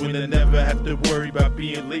day when I never have to worry about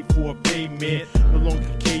being late for a payment. No longer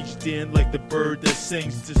caged in like the bird that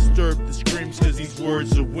sings. Disturb the screams cause these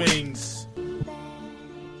words are wings.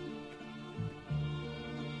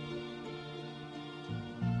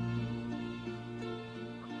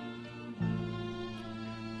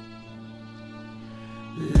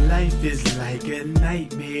 Life is like a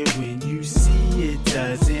nightmare when you see it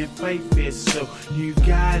doesn't fight fair, so you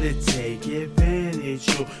gotta take advantage.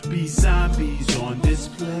 You'll be zombies on this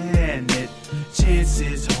planet.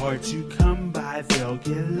 Chances hard to come by, they'll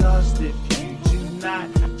get lost if you do not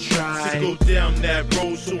try. To go down that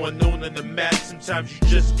road so unknown on the map, sometimes you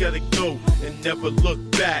just gotta go and never look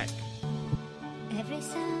back. Every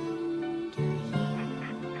sound I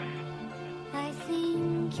hear, I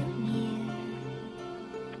think you're near.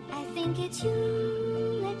 I think it's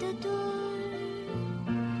you at the door,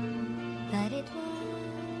 but it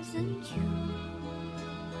wasn't you.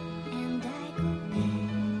 And I go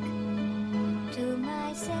back to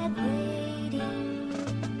my sad ways.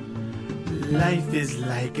 Life is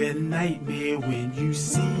like a nightmare when you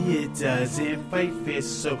see it doesn't fight fair,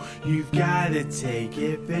 so you've gotta take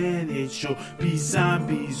advantage or be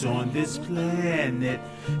zombies on this planet.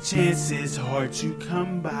 Chances hard to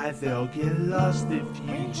come by, they'll get lost if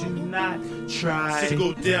you do not try to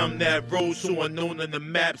go down that road so unknown on the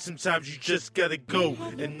map. Sometimes you just gotta go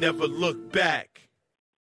and never look back.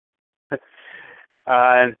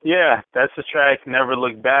 Yeah, that's the track, Never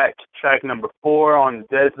Look Back, track number 4 on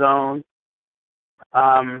Dead Zone.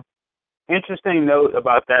 Interesting note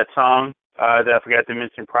about that song that I forgot to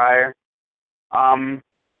mention prior.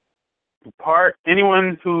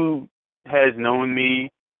 Anyone who has known me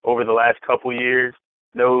over the last couple years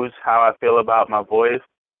knows how I feel about my voice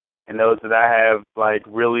and knows that I have like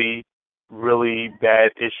really, really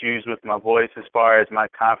bad issues with my voice as far as my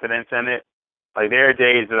confidence in it. Like, there are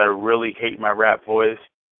days that I really hate my rap voice.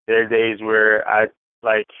 There are days where I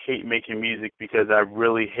like hate making music because I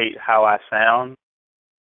really hate how I sound.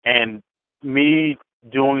 And me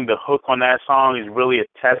doing the hook on that song is really a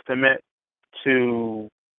testament to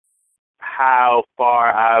how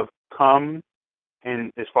far I've come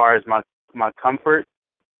in as far as my comfort.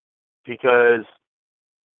 Because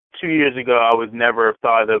 2 years ago, I would never have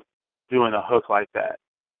thought of doing a hook like that.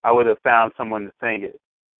 I would have found someone to sing it.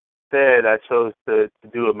 Instead, I chose to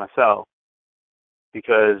do it myself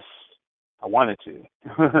because I wanted to.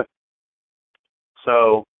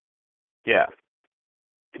 So, yeah.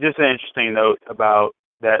 Just an interesting note about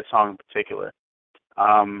that song in particular.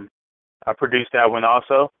 I produced that one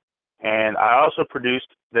also, and I also produced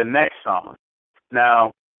the next song.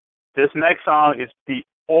 Now, this next song is the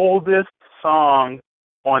oldest song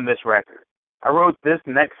on this record. I wrote this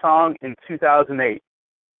next song in 2008.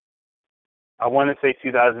 I want to say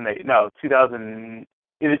 2008. No,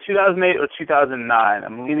 either 2008 or 2009.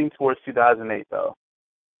 I'm leaning towards 2008, though.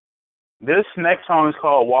 This next song is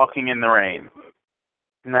called Walking in the Rain.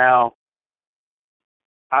 Now,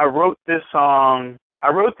 I wrote this song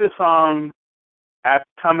after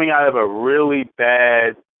coming out of a really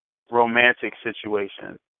bad romantic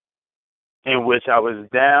situation in which I was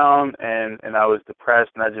down and I was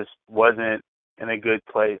depressed and I just wasn't in a good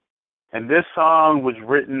place. And this song was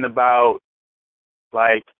written about,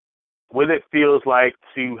 like, what it feels like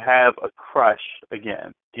to have a crush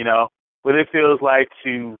again, you know? What it feels like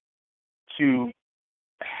to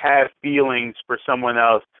have feelings for someone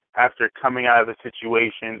else after coming out of a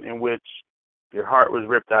situation in which your heart was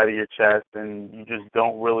ripped out of your chest and you just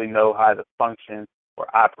don't really know how to function or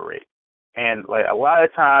operate. And, like, a lot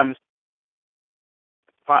of times,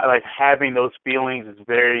 like, having those feelings is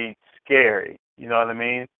very scary, you know what I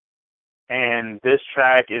mean? And this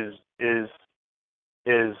track is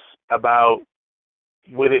about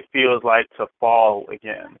what it feels like to fall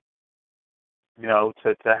again. You know,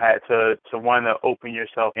 to want to open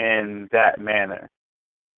yourself in that manner.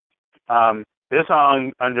 This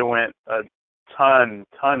song underwent a ton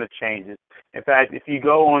of changes. In fact, if you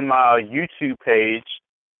go on my YouTube page,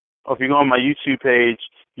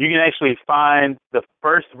 you can actually find the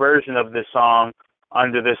first version of this song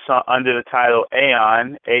under the title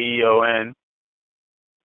Aeon, A-E-O-N.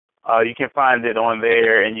 You can find it on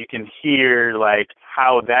there, and you can hear like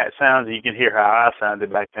how that sounds. And you can hear how I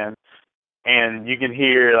sounded back then, and you can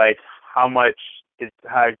hear like how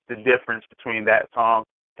the difference between that song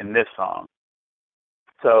and this song.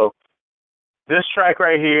 So this track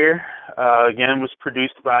right here, again, was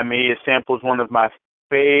produced by me. It samples one of my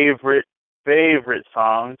favorite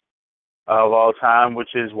songs of all time,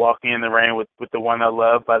 which is Walking in the Rain with the One I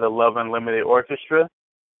Love by the Love Unlimited Orchestra.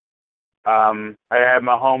 I had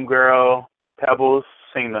my homegirl Pebbles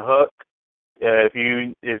sing the hook. If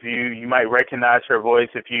you might recognize her voice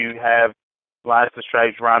if you have Lines to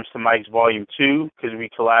Stripes, Rhymes to Mike's Volume 2, because we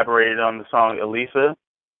collaborated on the song Elisa.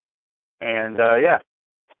 And yeah,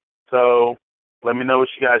 so let me know what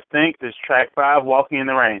you guys think. This is track 5, Walking in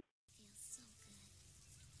the Rain.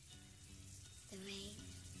 The rain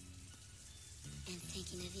and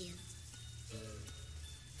thinking of you.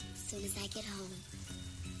 As soon as I get home,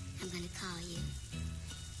 I'm gonna call you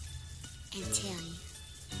and tell you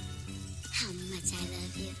how much I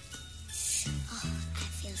love you. Oh, I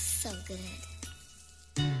feel so good.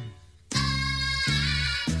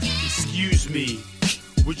 Excuse me,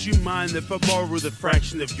 would you mind if I borrowed a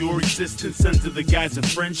fraction of your existence under the guise of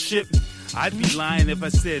friendship? I'd be lying if I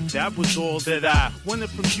said that was all that I wanted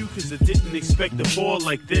from you, cause I didn't expect a fall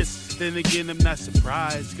like this. Then again, I'm not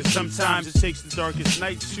surprised, cause sometimes it takes the darkest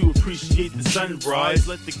nights to appreciate the sunrise.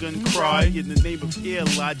 Let the gun cry in the name of air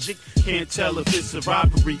logic. Can't tell if it's a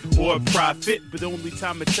robbery or a profit, but only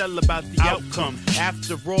time to tell about the outcome.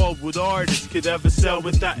 After all, what artists could ever sell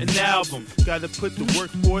without an album? Gotta put the work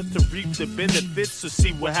forth to reap the benefits, so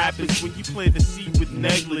see what happens when you plant the seed with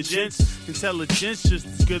negligence. Intelligence just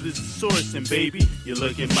as good as the source, and baby, you're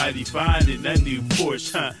looking mighty fine in that new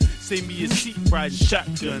Porsche, huh? Save me a seat ride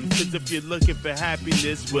shotgun, cause if you're looking for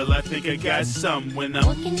happiness, well, I think I got some when I'm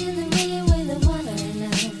walking in the rain with the one I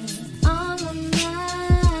love on my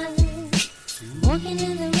mind. Walking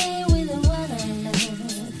in the rain with the one I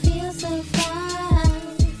love, feel so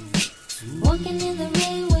fine. Walking in the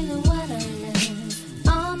rain with the one I love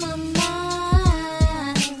on my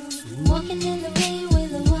mind. Walking in the rain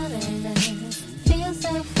with the one I love, feel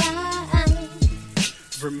so fine.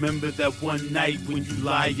 Remember that one night when you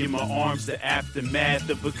lie in my arms, the aftermath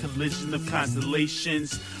of a collision of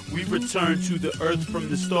constellations. We returned to the earth from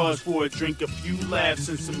the stars for a drink, a few laughs,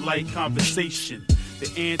 and some light conversation.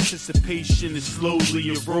 The anticipation is slowly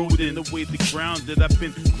eroding away the ground that I've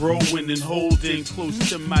been growing and holding close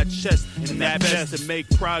to my chest. And that best to make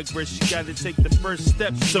progress, you gotta take the first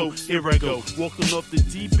step. So here I go, walking off the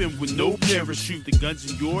deep end with no parachute. The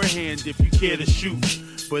gun's in your hand if you care to shoot,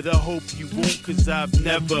 but I hope you won't, cause I've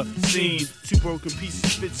never seen two broken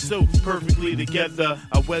pieces fit so perfectly together.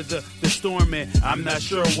 I weather the storm and I'm not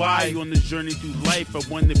sure why. On this journey through life, I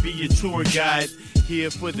want to be your tour guide. Here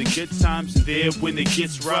for the good times, there when it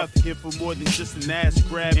gets rough. Here for more than just an ass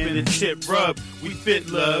grab and a tip rub. We fit,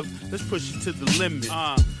 love, let's push it to the limit.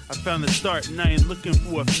 I found a start and I ain't looking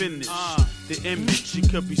for a finish. The image, it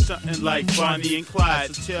could be something like Bonnie and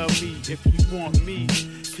Clyde. So tell me if you want me,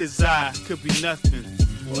 cause I could be nothing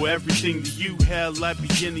or everything to you. Hell, I'd be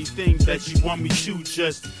anything that you want me to.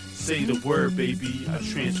 Just say the word, baby, I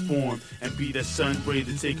transform and be that sun ray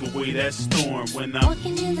to take away that storm. When I'm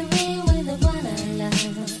walking in the rain with the one I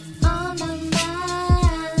love on my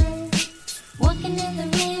mind. Walking in the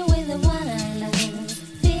rain with the one I love,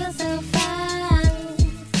 feel so fine.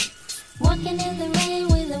 Walking in the rain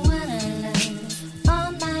with the one I love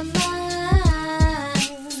on my mind.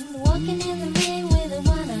 Walking in the rain with the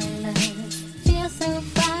one I love, feel so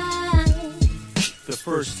fine. the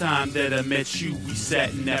first time that I met you, we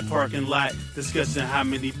sat in that parking lot discussing how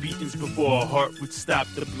many beatings before our heart would stop,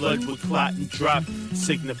 the blood would clot and drop,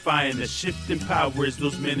 signifying a shift in power as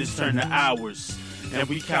those minutes turn to hours. And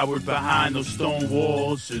we cowered behind those stone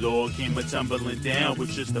walls. It all came a-tumbling down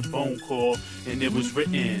with just a phone call. And it was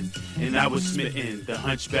written, and I was smitten. The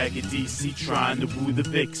hunchback of D.C. trying to woo the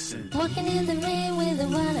vixen. Walking in the rain with the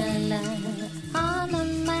one I love on my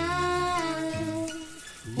mind.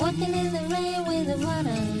 Walking in the rain with the one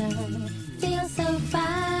I love, feel so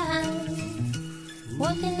fine.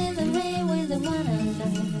 Walking in the rain with the one I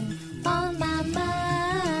love on my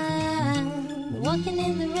mind. Walking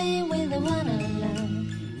in the rain with the one I love,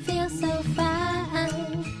 feel so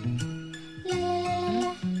fine.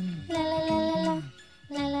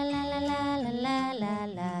 La la la la la la la la la la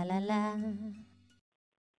la la la.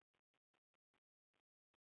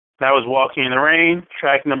 That was Walking in the Rain,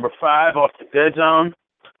 track number 5 off the Dead Zone.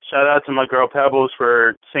 Shout out to my girl Pebbles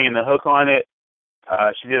for singing the hook on it.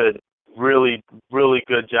 She did a really, really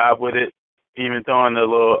good job with it, even throwing a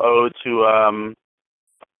little ode to,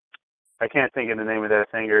 I can't think of the name of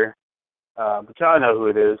that singer, but y'all know who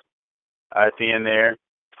it is at the end there.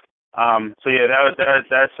 So yeah,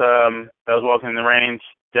 that was Walking in the Rain.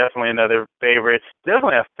 Definitely another favorite.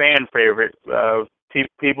 Definitely a fan favorite.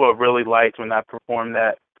 People have really liked when I performed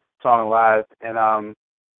that song live, and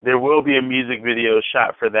there will be a music video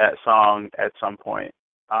shot for that song at some point.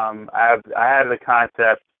 I had the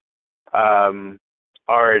concept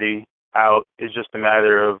already out. It's just a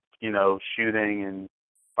matter of shooting and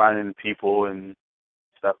finding people and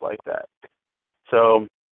stuff like that. So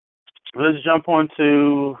let's jump on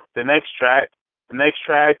to the next track. The next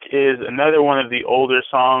track is another one of the older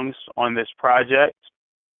songs on this project.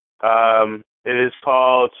 It is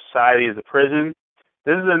called Society is a Prison.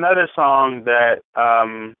 This is another song that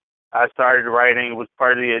I started writing, was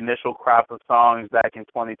part of the initial crop of songs back in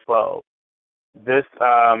 2012. This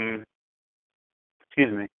song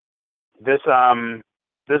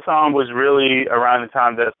was really around the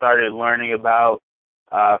time that I started learning about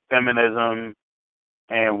feminism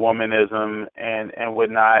and womanism and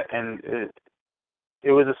whatnot, and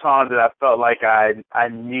it was a song that I felt like I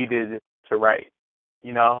needed to write,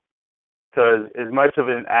 because as much of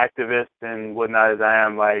an activist and whatnot as I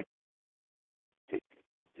am, like,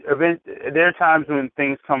 there are times when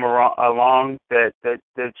things come along that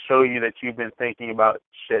show you that you've been thinking about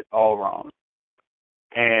shit all wrong.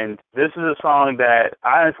 And this is a song that,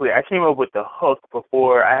 honestly, I came up with the hook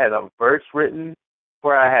before I had a verse written,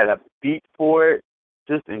 before I had a beat for it,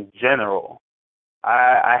 just in general.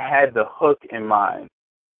 I had the hook in mind.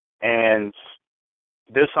 And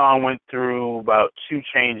this song went through about 2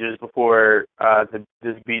 changes before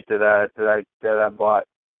this beat that I bought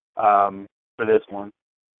for this one.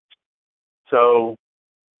 So,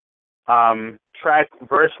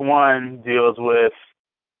 verse 1 deals with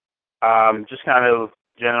just kind of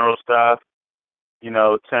general stuff,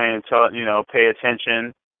 saying, pay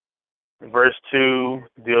attention. Verse 2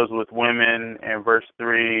 deals with women, and verse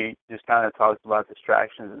 3 just kind of talks about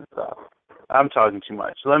distractions and stuff. I'm talking too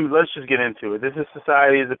much. Let's just get into it. This is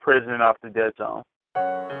Society is a Prison off the Dead Zone.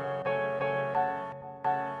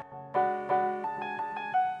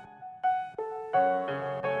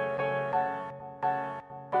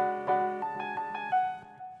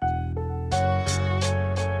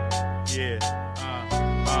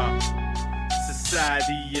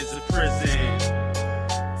 Society is a prison.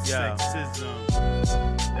 Sexism.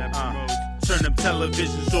 Turn them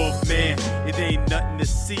televisions off, man. It ain't nothing to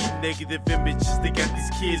see. Negative images, they got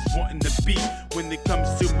these kids wanting to be. When it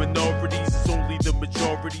comes to minorities, it's only the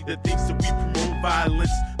majority that thinks that we promote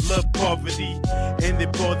violence, love poverty, and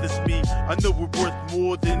it bothers me. I know we're worth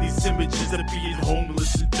more than these images of being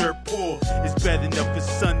homeless and dirt poor. It's bad enough for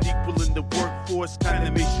son equal in the workforce.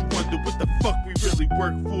 Kinda makes you wonder what the fuck we really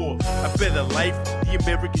work for. A better life, the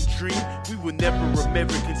American dream. We were never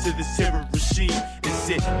Americans to this terror regime. Is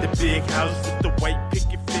it the big house with the white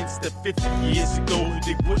picket fence that 50 years ago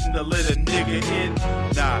they wouldn't have let a nigga in?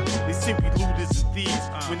 Nah, they say we looters and thieves.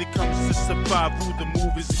 When it comes to survival, the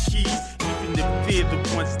movers and keys. Even if they're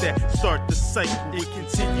the ones that start the cycle, it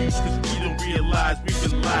continues cause we don't realize we've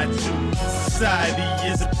been lied to. Society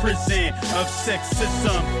is a prison of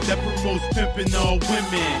sexism that promotes pimping all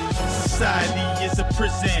women. Society is a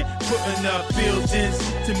prison putting up buildings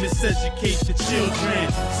to miseducate the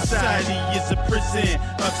children. Society is a prison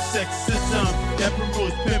of sexism that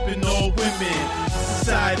promotes pimping all women.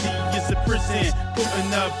 Society is a prison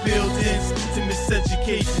putting up buildings to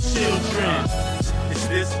miseducate the children. Is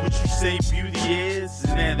this what you say beauty is?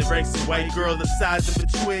 An anorexic white girl the size of a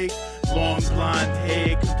twig? Long blonde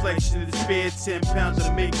hair, complexion is fair, 10 pounds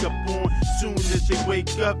of makeup on. Soon as they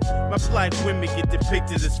wake up, my black women get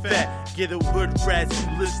depicted as fat. Ghetto hood rats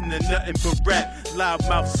who listen to nothing but rap.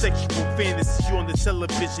 Loudmouth sexual fantasy on the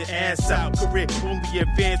television, ass out. Career only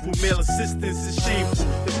advanced with male assistance is shameful.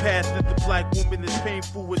 The path of the black woman is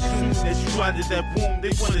painful. As soon as you out of that womb,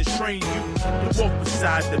 they wanna train you to walk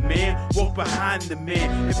beside the man, walk behind the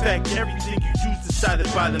man. In fact, everything you do is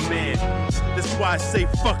decided by the man. That's why I say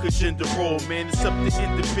fuck a gender role, man. It's up to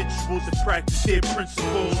individuals to practice their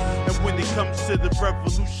principles. And when it comes to the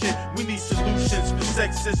revolution, we need solutions for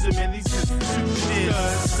sexism and these institutions.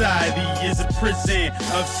 Society is a prison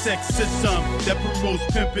of sexism that promotes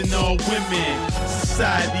pimping all women.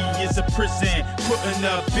 Society is a prison putting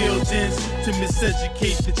up buildings to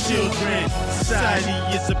miseducate the children. Society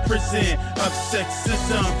is a prison of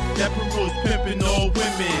sexism that promotes pimping all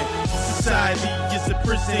women. Society is a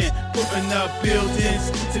prison putting up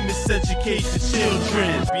buildings to miseducate the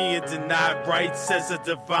children. Being denied rights as a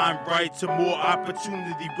divine right to more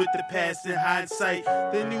opportunity with the past in hindsight.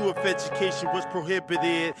 They knew if education was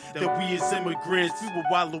prohibited, that we as immigrants, we would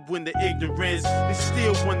wallow in the ignorance. They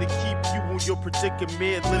still want to keep you in your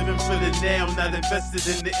predicament, living for the now, not invested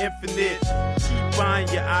in the infinite. Keep buying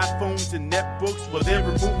your iPhones and netbooks while they're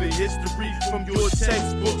removing history from your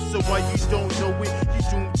textbooks. So while you don't know it,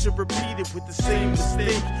 you're doomed to repeat it with the same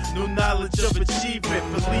mistake. No knowledge of achievement,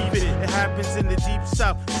 believe it. It happens in the deep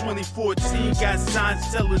south. 2014 got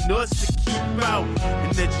signs telling us to keep out.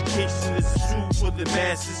 And education is true for the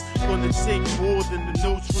masses. Gonna take more than the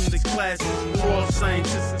notes from the classes. We're all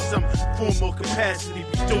scientists in some form or capacity.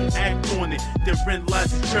 We don't act on it. Therein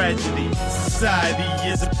lies the tragedy. Society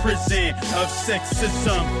is a prison of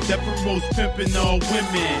sexism that promotes pimping all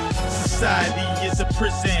women. Society is a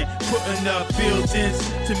prison putting up buildings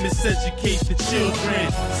to miseducate the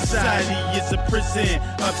children. Society is a prison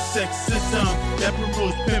of sexism that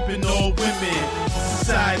promotes pimping all women.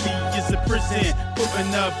 Society is a prison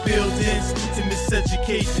putting up buildings to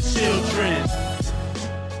miseducate the children.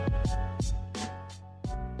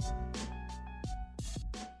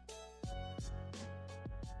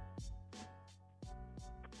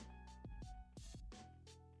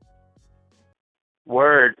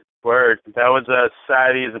 Word. That was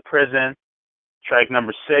Society is a Prison, track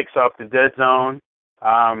number 6 off the Dead Zone.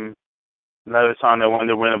 Another song that wanted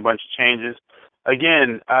to win a bunch of changes.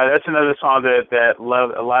 again, that's another song that a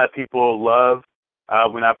lot of people love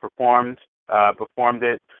when I performed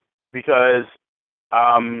it because,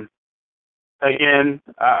 again,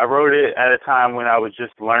 I wrote it at a time when I was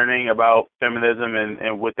just learning about feminism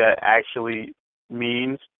and what that actually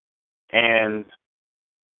means. And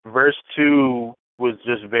verse 2 was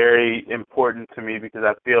just very important to me because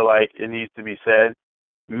I feel like it needs to be said.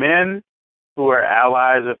 Men who are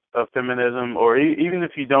allies of feminism, or even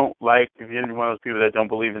if you don't like, if you're one of those people that don't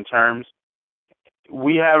believe in terms,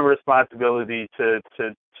 we have a responsibility to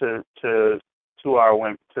our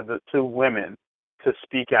women, to women, to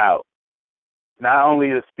speak out. Not only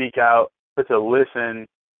to speak out, but to listen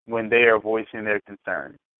when they are voicing their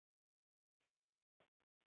concern.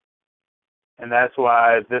 And that's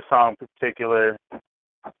why this song in particular,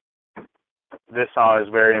 this song is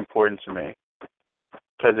very important to me.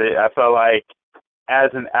 Because I felt like,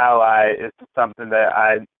 as an ally, it's something that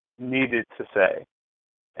I needed to say.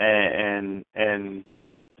 And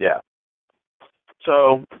yeah.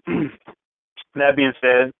 So, that being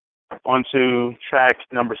said, on to track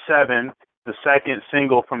number 7, the second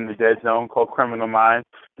single from the Dead Zone, called Criminal Minds.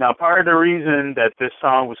 Now, part of the reason that this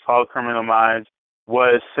song was called Criminal Minds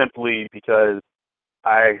was simply because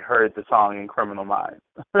I heard the song in Criminal Minds.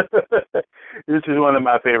 This is one of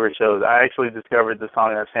my favorite shows. I actually discovered the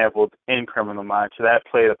song I sampled in Criminal Minds, so that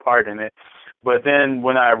played a part in it. But then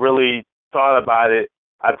when I really thought about it,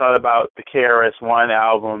 I thought about the KRS-One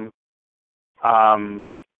album,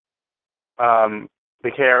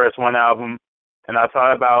 and I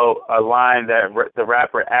thought about a line that the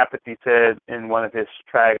rapper Apathy said in one of his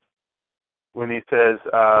tracks when he says,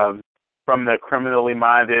 from the criminally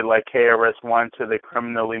minded like KRS-One to the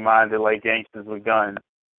criminally minded like gangsters with guns.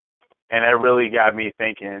 And that really got me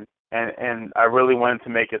thinking. And I really wanted to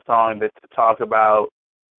make a song that to talk about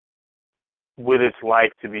what it's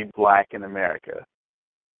like to be black in America.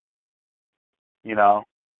 You know?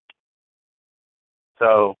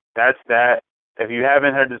 So that's that. If you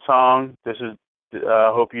haven't heard the song, this is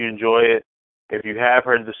hope you enjoy it. If you have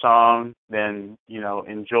heard the song, then,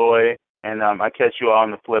 enjoy. And I catch you all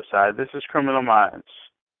on the flip side. This is Criminal Minds.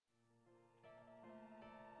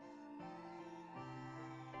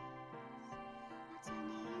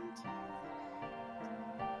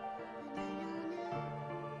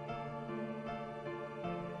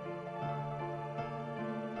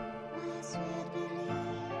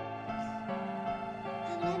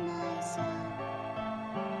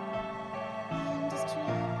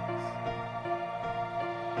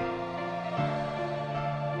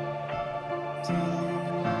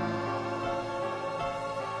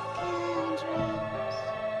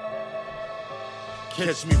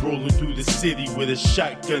 Catch me rolling through the city with a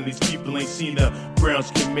shotgun. These people ain't seen a brown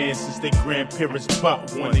skin man since their grandparents bought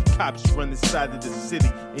one. And cops run inside of the city.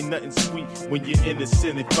 Ain't nothing sweet when you're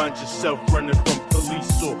innocent and find yourself running from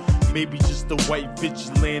police, or maybe just a white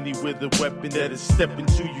vigilante with a weapon that is stepping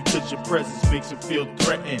to you cause your presence makes him feel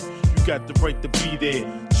threatened. You got the right to be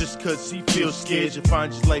there. Just cause he feels scared, you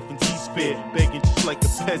find your life in despair, begging just like a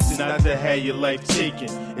peasant not to have your life taken.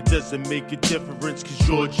 It doesn't make a difference cause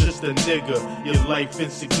you're just a nigga, your life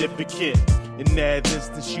insignificant. In that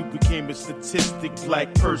instance you became a statistic,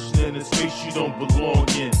 black person in a space you don't belong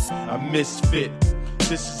in, a misfit.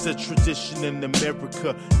 This is a tradition in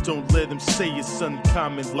America. Don't let them say it's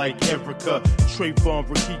uncommon like Erica. Trayvon,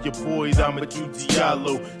 Rakia Boyd, Amadou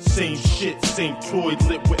Diallo. Same shit, same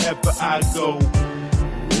toilet wherever I go.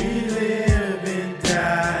 We live and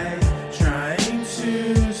die, trying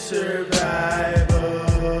to survive.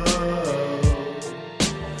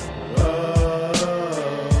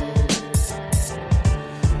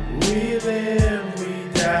 We live, we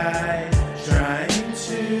die, trying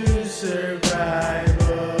to survive.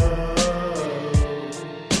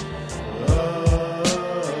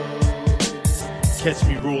 Catch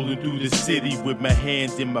me rolling through the city with my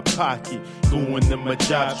hand in my pocket, going to my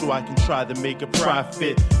job so I can try to make a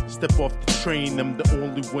profit. Step off the train, I'm the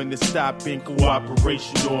only one to stop in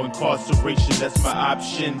cooperation or incarceration. That's my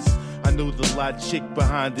options. I know the logic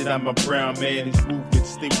behind it. I'm a brown man whose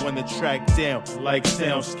movements they wanna track down like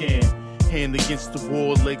SoundScan. Hand against the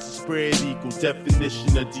wall, legs spread equal.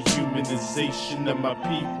 Definition of dehumanization of my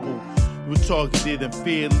people. We're targeted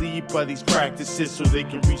unfairly by these practices so they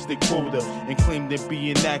can reach their quota and claim they're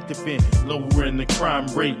being active in lowering the crime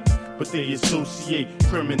rate. But they associate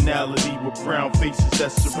criminality with brown faces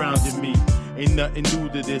that surrounded me. Ain't nothing new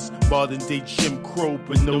to this, modern day Jim Crow,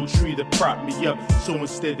 but no tree to prop me up. So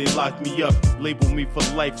instead they lock me up, label me for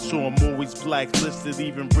life, so I'm always blacklisted,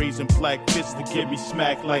 even raising black fists to get me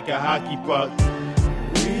smacked like a hockey puck.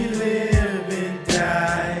 We live and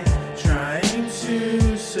die, trying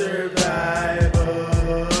to survive.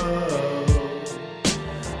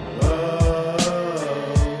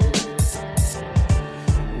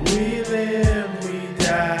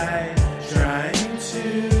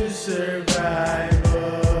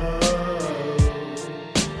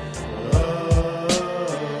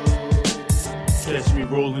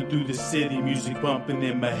 music bumping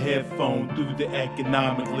in my headphone through the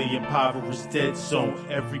economically impoverished dead zone.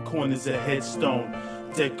 Every corner's a headstone,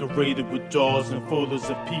 decorated with dolls and photos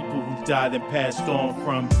of people who died and passed on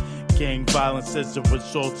from gang violence as a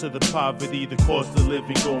result of the poverty. The cost of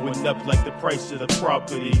living going up like the price of the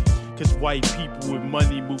property. Cause white people with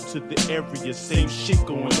money move to the area. Same shit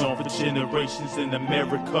going on for generations in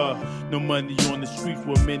America. No money on the streets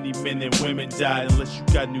where many men and women died. Unless you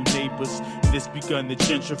got new neighbors, and it's begun to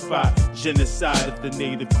gentrify. Genocide of the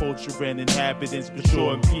native culture and inhabitants, but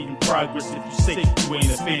you're impeding progress if you say you ain't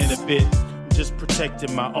a fan of it. Just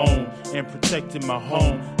protecting my own and protecting my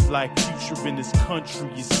home. Black future in this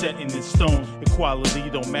country is setting in stone. Equality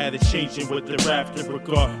don't matter, changing with the rafter.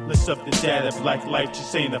 Regardless of the data, black life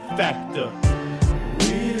just ain't a factor.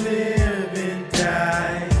 We live and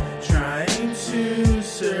die trying to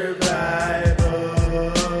survive.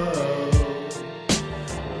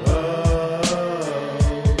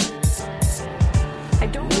 I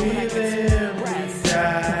don't know what I can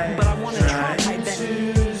express, but I want to try that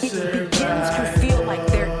it begins to feel like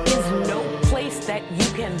there is no place that you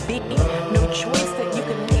can be, no choice that you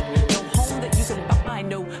can make, no home that you can buy,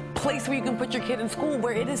 no place where you can put your kid in school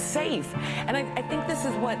where it is safe. And I think this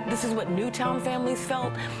is what Newtown families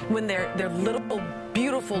felt when their little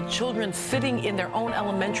beautiful children sitting in their own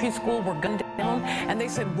elementary school were gunned down, and they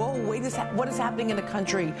said, whoa, wait, what is happening in a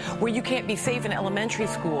country where you can't be safe in elementary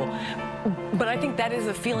school? But I think that is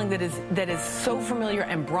a feeling that is so familiar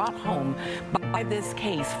and brought home by this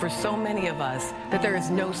case for so many of us that there is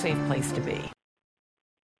no safe place to be.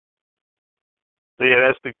 So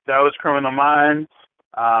yeah, that was Criminal Minds,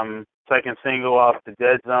 second single off the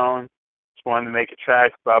Dead Zone. Just wanted to make a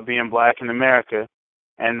track about being black in America.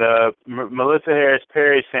 And the Melissa Harris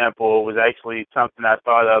Perry sample was actually something I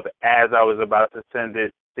thought of as I was about to send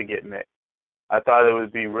it to get mixed. I thought it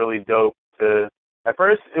would be really dope to, at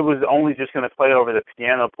first it was only just going to play over the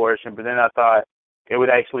piano portion, but then I thought it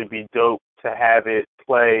would actually be dope to have it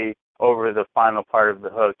play over the final part of the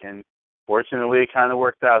hook, and fortunately it kind of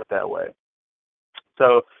worked out that way.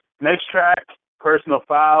 So next track, Personal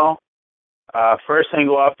Foul, first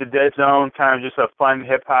single off the Dead Zone, kind of just a fun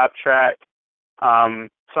hip-hop track. Song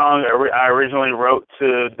I originally wrote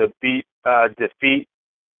to the beat Defeat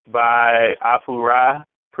by Afu Ra,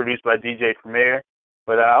 produced by DJ Premier.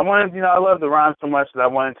 But I wanted, I love the rhyme so much that I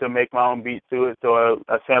wanted to make my own beat to it. So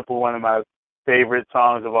I sampled one of my favorite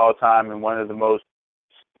songs of all time and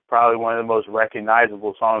probably one of the most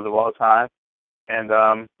recognizable songs of all time. And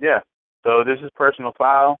so this is Personal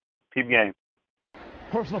Foul. Keep game.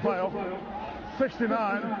 Personal Foul,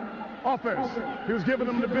 69, offense. He was giving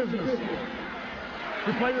them the business.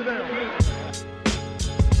 We played it there.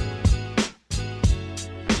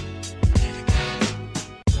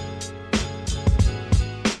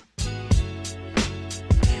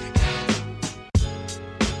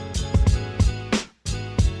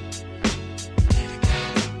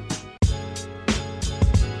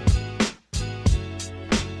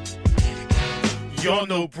 Y'all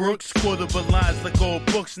know Brooks, quotable lines like old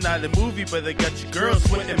books. Not a movie, but I got your girl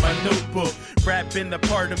sweating my notebook. Rap been a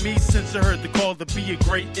part of me since I heard the call to be a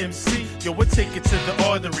great MC. Yo, I take it to the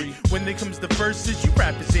artery. When it comes to verses, you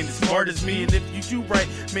rappers ain't as smart as me. And if you do right,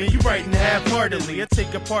 man, you writing half-heartedly. I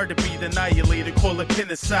take a part to be the annihilator, call it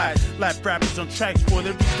pin aside. Lap rappers on tracks before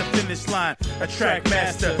they reach the finish line. A track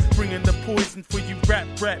master, bringing the poison for you rap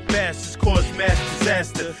bastards, cause mass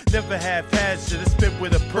disaster. Never half-hazard, I spit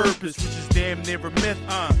with a purpose, which is damn near a myth.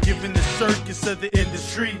 Given the circus of the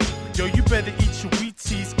industry, yo, you better eat your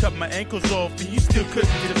Wheaties. Cut my ankles off and you still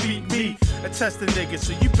couldn't defeat me. I test a nigga,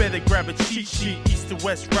 so you better grab a cheat sheet. East to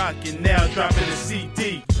West rockin', now dropping a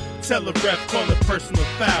CD. Tell a rep, call a personal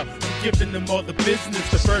foul. I'm giving them all the business,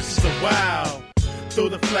 the verses are wild. Throw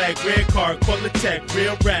the flag, red card, call it tech.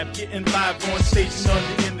 Real rap, getting live on stage and on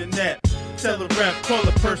the internet. Tell a rep, call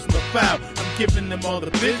a personal foul. I'm giving them all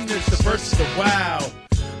the business, the verses are wild.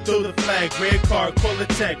 Throw the flag, red card, call it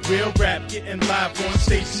tech. Real rap, getting live on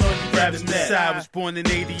stage on the rappers net. I was born in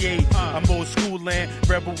 88. I'm old school land,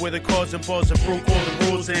 rebel with a cause and balls. I broke all the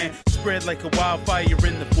rules and spread like a wildfire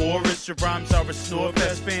in the forest. Your rhymes are a snore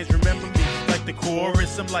fest. Fans remember me like the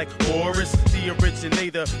chorus. I'm like Horace, the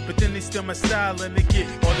originator. But then they steal my style and they get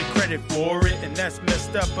all the credit for it. And that's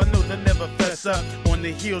messed up. I know they'll never fess up. On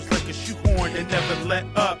the heels like a shoehorn, they never let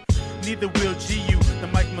up. Neither will GU, the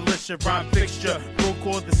mic militia rhyme fixture. Broke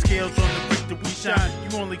all the scales on the brick that we shine.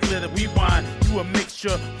 You only glitter, we whine. You a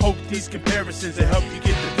mixture. Hope these comparisons will help you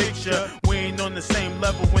get the picture. We ain't ain't on the same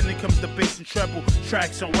level when it comes to bass and treble.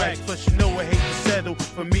 Tracks on wax, plus you know I hate to settle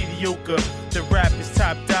for mediocre. The rap is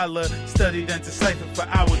top dollar, studied and deciphered for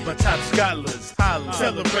hours by top scholars. Holla.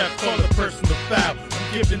 Tell a rap, call a personal foul.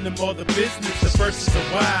 I'm giving them all the business, the verses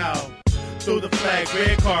are wild. Throw the flag,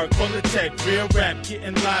 red card, call it tech. Real rap,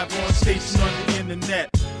 getting live on station on the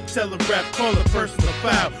internet. Tell a rap, call a personal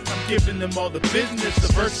foul. I'm giving them all the business,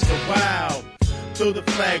 the verses are wild. Throw the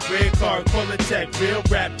flag, red card, call it tech. Real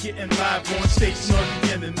rap, getting live on station on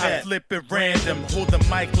the internet. I flip it random, hold the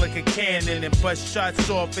mic like a cannon and bust shots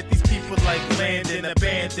off at these people like Landon.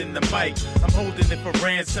 Abandon the mic, I'm holding it for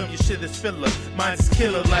ransom. Your shit is filler, mine's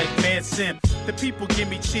killer like Manson. The people give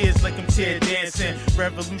me cheers like I'm tear dancing.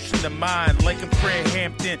 Revolution the mind like I'm Fred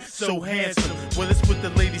Hampton. So handsome, well it's what the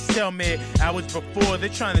ladies tell me. Hours before, they're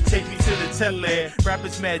trying to take me to the tele.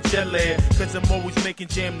 Rappers mad jelly, cause I'm always making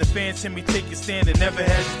jam. The fans hear me take a stand and never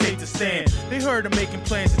hesitate to stand. They heard I'm making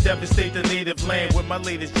plans to devastate the native land with my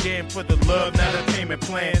latest jam for the love, not a payment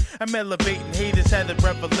plan. I'm elevating haters, had a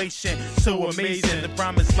revelation so amazing. The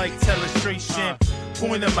rhyme is like telestration.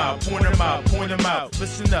 Point them out, point them out, point them out.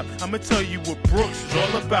 Listen up, I'ma tell you what Brooks is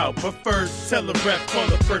all about. But first, tell a rep,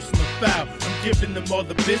 call a personal foul. I'm giving them all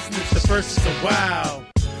the business, the verses are wild.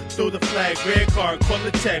 Throw the flag, red card, call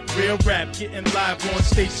it tech. Real rap, getting live on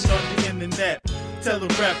station on the internet. Tell a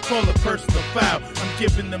rap, call a personal foul. I'm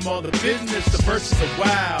giving them all the business, the verses are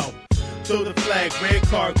wild. Throw the flag, red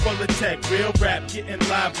card, call it tech. Real rap, getting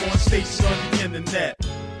live on station on the internet.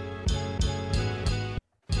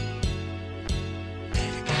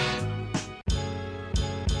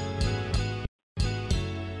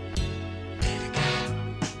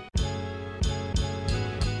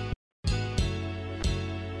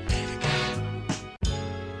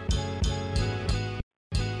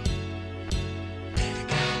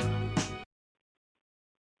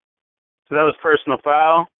 So that was Personal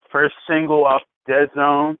Foul, first single off Dead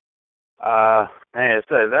Zone. Man,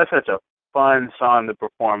 that's such a fun song to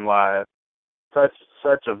perform live.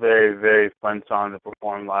 Such a very, very fun song to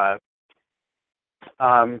perform live.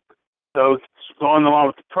 So going along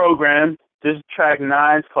with the program, this is track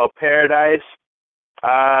 9. It's called Paradise.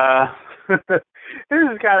 This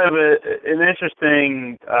is kind of an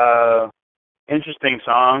interesting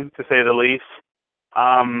song, to say the least.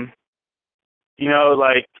 You know,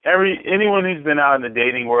 like anyone who's been out in the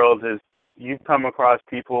dating world you've come across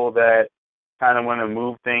people that kind of want to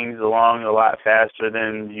move things along a lot faster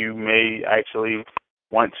than you may actually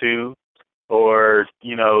want to, or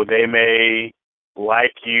you know they may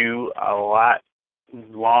like you a lot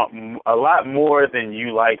more than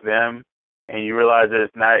you like them, and you realize that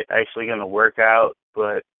it's not actually going to work out,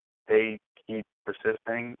 but they keep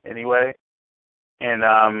persisting anyway, and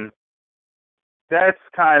that's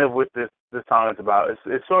kind of what this song is about.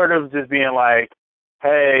 It's sort of just being like,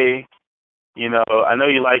 hey, you know, I know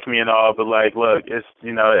you like me and all, but like, look, it's,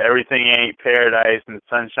 you know, everything ain't paradise and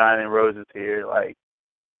sunshine and roses here. Like,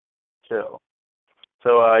 chill.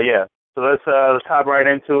 So yeah. So let's hop right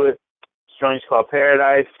into it. This joint's called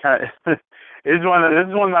Paradise. This is one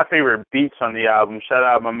of my favorite beats on the album. Shout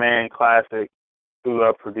out my man Classic, who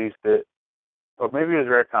produced it, or maybe it was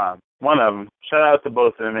Redcom. One of them. Shout out to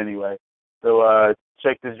both of them anyway. So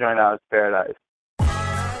check this joint out. It's Paradise.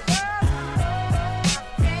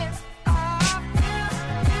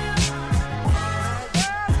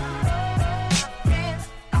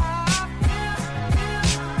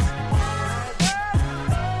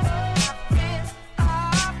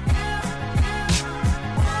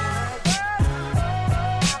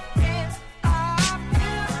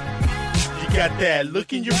 Got that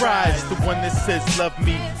look in your eyes, the one that says love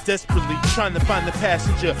me desperately, trying to find the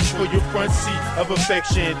passenger for your front seat of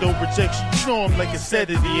affection. Don't rejection, you know I'm like a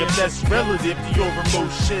sedative, that's relative to your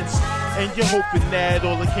emotions. And you're hoping that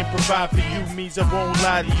all I can provide for you means I won't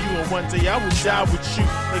lie to you, and one day I will die with you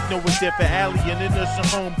like Noah did for Allie in a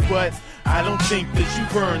nursing home. But I don't think that you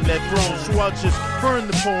burn that throne, so I'll just burn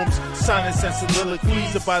the poems, sonnets and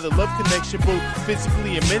soliloquies about a love connection, both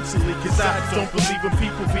physically and mentally. Cause I don't believe in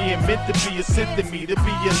people being meant to be a sent to me, to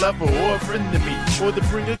be a lover or a friend to me, or to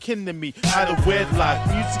bring a kin to me out of wedlock.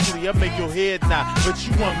 Musically I make your head knock, but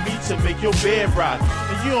you want me to make your bed rock,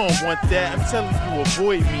 and you don't want that. I'm telling you,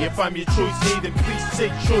 avoid me. If I'm your choice A, then please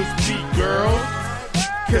take choice B, girl.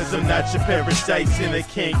 Cause I'm not your paradise, and I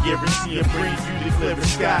can't guarantee I'm bringing you to clearer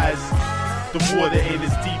skies. The water ain't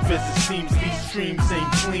as deep as it seems. These streams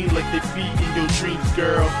ain't clean like they be in your dreams,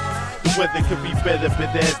 girl. The weather could be better,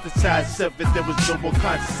 but as the tide severed, there was no more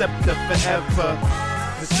concept of forever.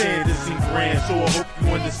 The sand isn't grand, so I hope you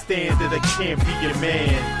understand that I can't be your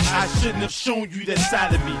man. I shouldn't have shown you that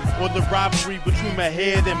side of me, or the rivalry between my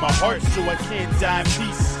head and my heart, so I can't die in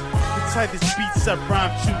peace. The tightest beats I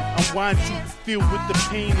rhyme to, unwind to, filled with the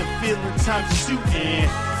pain of feeling times two.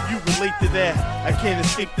 And you relate to that. I can't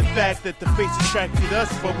escape the fact that the face attracted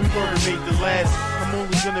us, but we weren't made to last. I'm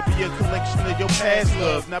only gonna be a collection of your past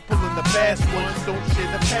love, not pulling the fast ones. Don't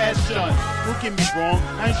share the passion. Don't get me wrong,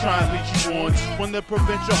 I ain't trying to lead you on. Just wanna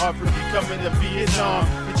prevent your heart from becoming a Vietnam.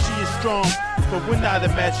 And she is strong, but we're not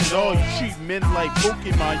a match at all. You treat men like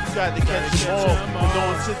Pokemon, you gotta catch them all. Hold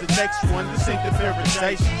on to the next one, this ain't the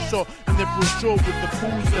paradise you saw in the brochure with the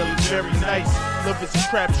pools that look very nice. Love is a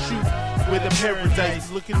crapshoot with a paradise.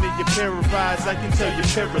 Looking at your pair of eyes, I can tell you're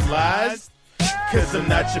paralyzed. Cause I'm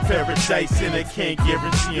not your paradise, and I can't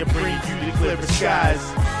guarantee I bring you to clearer skies.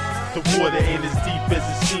 The water ain't as deep as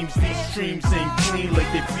it seems. These streams ain't clean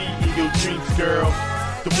like they be in your dreams, girl.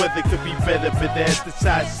 The weather could be better, but as the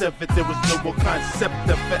side severed, there was no more concept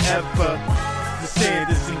of forever. The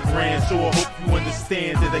sand isn't grand, so I hope you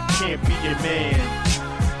understand that I can't be your man.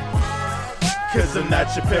 Cause I'm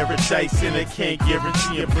not your paradise, and I can't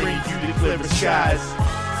guarantee I bring you to clearer skies.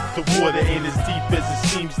 The water ain't as deep as it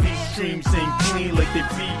seems. These streams ain't clean like they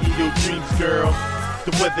be in your dreams, girl.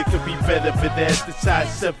 The weather could be better, but as the tide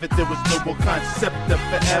severed, there was no more concept of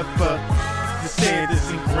forever. The sand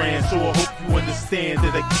isn't grand, so I hope you understand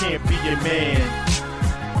that I can't be your man.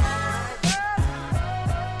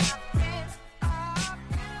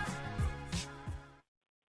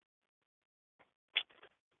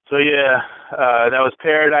 So yeah, that was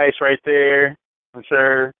Paradise right there. I'm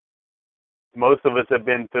sure most of us have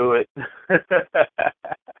been through it.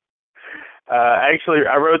 Actually,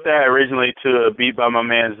 I wrote that originally to a beat by my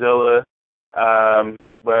man Zilla,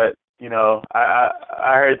 but you know, I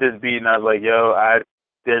heard this beat and I was like, yo,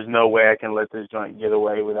 there's no way I can let this joint get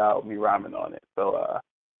away without me rhyming on it. So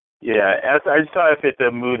yeah, I just thought it fit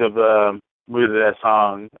the mood of that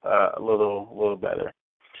song a little better.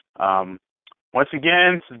 Once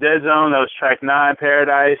again, it's Dead Zone. That was track 9,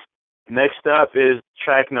 Paradise. Next up is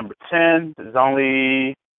track number 10. There's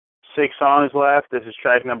only 6 songs left. This is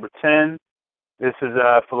track number 10. This is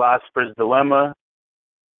Philosopher's Dilemma.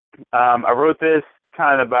 I wrote this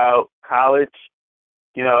kind of about college.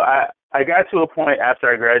 You know, I got to a point after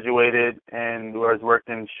I graduated and was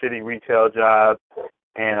working shitty retail jobs,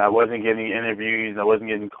 and I wasn't getting interviews, I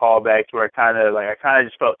wasn't getting callbacks, where I kind of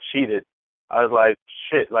just felt cheated. I was like,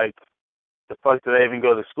 shit, like, the fuck did I even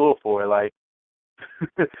go to school for? Like,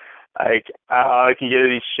 like I can get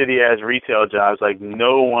these shitty ass retail jobs. Like,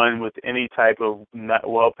 no one with any type of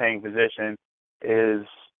well-paying position is,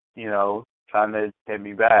 you know, trying to get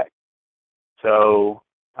me back. So,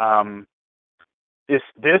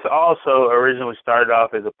 this also originally started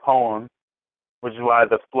off as a poem, which is why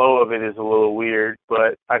the flow of it is a little weird.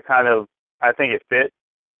 But I think it fit.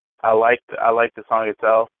 I liked the song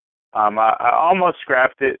itself. I almost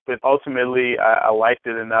scrapped it, but ultimately I liked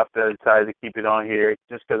it enough that I decided to keep it on here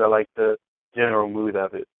just because I like the general mood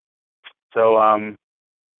of it. So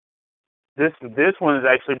this one is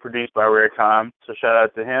actually produced by Rare Time, so shout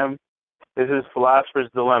out to him. This is Philosopher's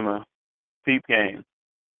Dilemma, Peep Game.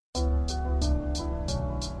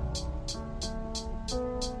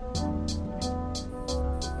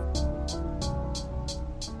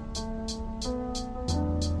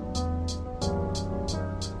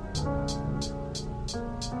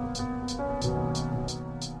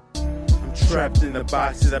 Trapped in a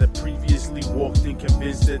box that I previously walked in,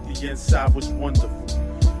 convinced that the inside was wonderful.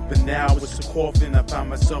 But now it's a coffin I find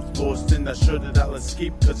myself lost in. Not sure that I'll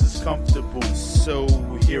escape cause it's comfortable. So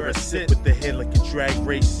here I sit with the head like a drag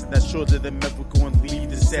race. Not sure that I'm ever going to leave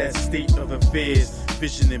this sad state of affairs.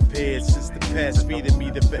 Vision impaired since the past faded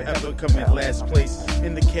me to forever come in last place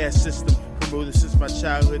in the caste system. Promoted since my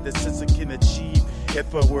childhood that since I can achieve.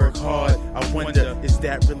 If I work hard, I wonder, is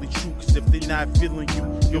that really true? Cause if they're not feeling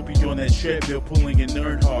you, you'll be on that treadmill pulling an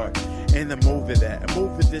earn hard. And I'm over that. I'm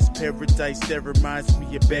over this paradise that reminds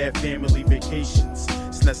me of bad family vacations.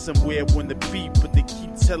 It's not somewhere on the beat, but they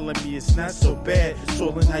keep telling me it's not so bad. It's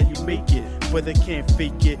all in how you make it, but I can't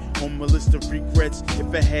fake it. On my list of regrets,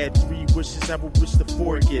 if I had 3 wishes, I would wish to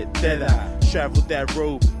forget that I traveled that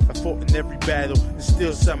road. I fought in every battle, and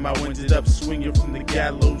still somehow ended up swinging from the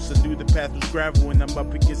gallows. I knew the path was gravel when I'm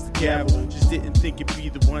up against the gavel. Just didn't think it'd be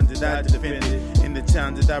the one that I defended. In the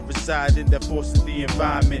town that I reside in, that forces the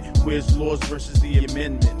environment. Where's laws versus the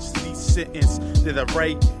amendments? Each sentence that I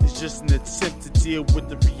write is just an attempt to deal with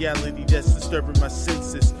the reality that's disturbing my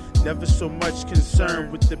senses. Never so much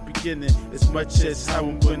concerned with the beginning as much as how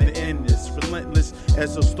I'm going to end this. Relentless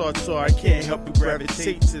as those thoughts are, I can't help but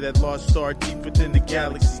gravitate to that lost star deep within the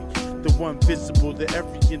galaxy. The one visible to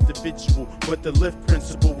every individual, but the lift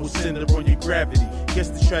principle will center on your gravity. Guess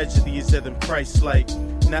the tragedy is that I'm Christ-like.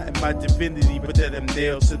 not in my divinity, but that I'm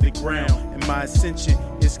nailed to the ground. And my ascension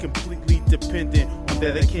is completely dependent on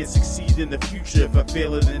that I can't succeed in the future if I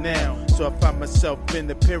fail in the now. So I find myself in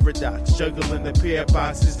the paradox, juggling the pair of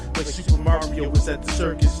boxes like Super Mario was at the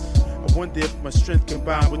circus. I wonder if my strength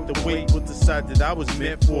combined with the weight will decide that I was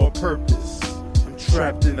meant for a purpose. I'm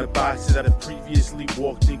trapped in a box that I previously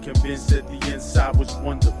walked in, convinced that the inside was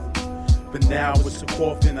wonderful. But now it's a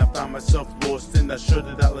coffin I find myself lost in. Not sure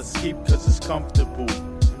that I'll escape cause it's comfortable.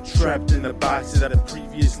 I'm trapped in a box that I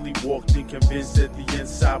previously walked in, convinced that the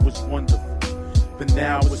inside was wonderful. But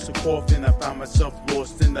now it's a coffin I find myself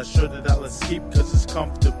lost in. Not sure that I'll escape cause it's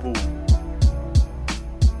comfortable.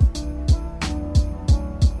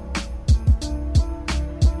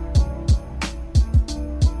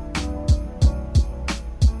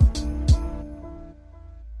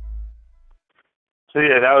 So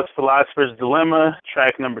yeah, that was Philosopher's Dilemma,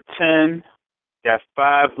 track number 10. Got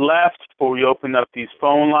 5 left before we open up these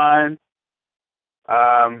phone lines.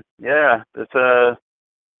 Yeah, it's a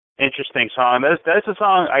interesting song. That's a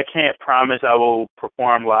song I can't promise I will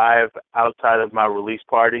perform live outside of my release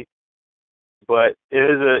party, but it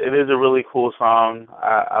is a really cool song.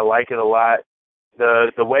 I like it a lot.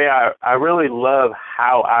 The way I really love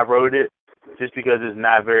how I wrote it, just because it's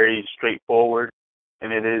not very straightforward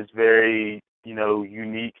and it is very,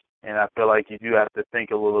 unique, and I feel like you do have to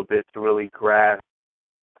think a little bit to really grasp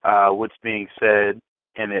what's being said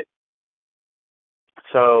in it.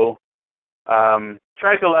 So,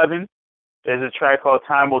 track 11 is a track called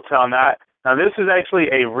Time Will Tell Not. Now, this is actually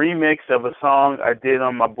a remix of a song I did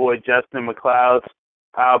on my boy Justin McLeod's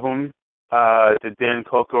album, the Den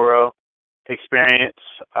Kokoro Experience,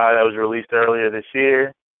 that was released earlier this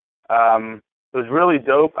year. It was really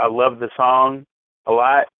dope. I love the song a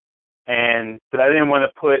lot. But I didn't want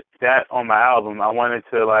to put that on my album. I wanted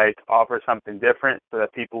to offer something different so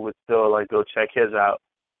that people would still go check his out.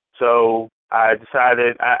 So I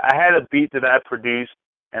decided I had a beat that I produced,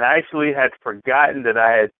 and I actually had forgotten that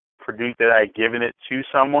I had produced it. I had given it to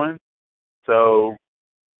someone. So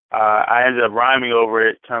I ended up rhyming over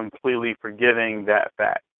it, completely forgetting that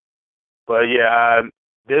fact. But yeah,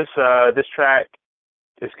 this track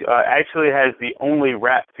actually has the only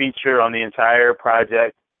rap feature on the entire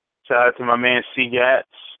project. Shout out to my man C. Gats,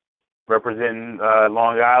 representing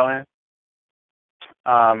Long Island.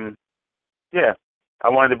 Yeah, I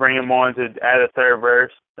wanted to bring him on to add a third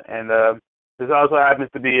verse. And this also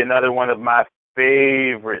happens to be another one of my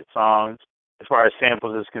favorite songs as far as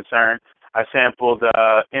samples is concerned. I sampled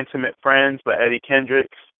Intimate Friends by Eddie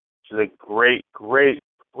Kendricks, which is a great, great,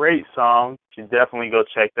 great song. You should definitely go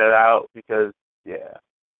check that out because, yeah.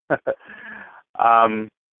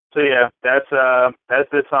 So yeah, that's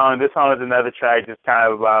this song. This song is another track just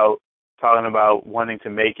kind of about talking about wanting to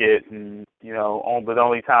make it, and but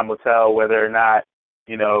only time will tell whether or not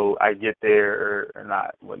I get there or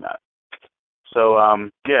not, whatnot. So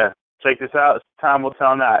yeah, check this out. Time will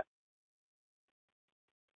tell not.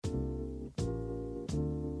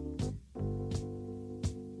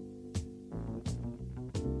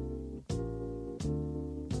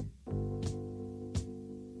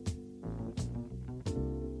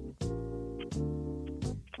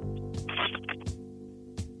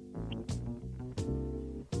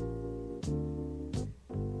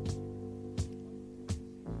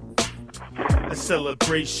 A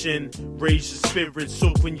celebration, raise your spirits,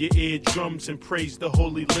 open your eardrums and praise the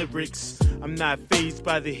holy lyrics. I'm not fazed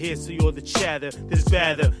by the hearsay or the chatter. This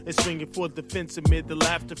batter is swinging for the fence amid the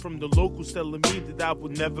laughter from the locals telling me that I will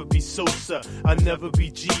never be Sosa. I'll never be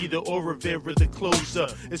Jeter or Rivera the closer.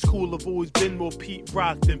 It's cool, I've always been more Pete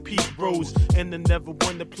Rock than Pete Rose, and I never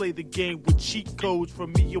want to play the game with cheat codes. For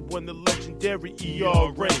me, I won the legendary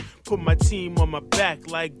ERA. Put my team on my back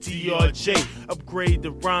like DRJ. Upgrade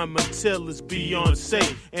the rhyme until it's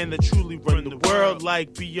Beyonce, and I truly run the world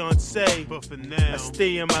like Beyonce. But for now, I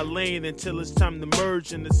stay in my lane until it's time to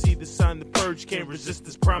merge, and to see the sign to purge. Can't resist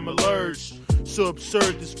this primal urge. So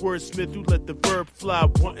absurd, this wordsmith who let the verb fly,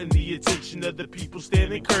 wanting the attention of the people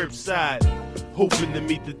standing curbside, hoping to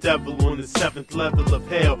meet the devil on the 7th level of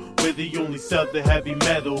hell, where they only sell the heavy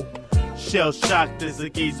metal. Shell shocked as I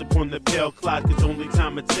gaze upon the pale clock. It's only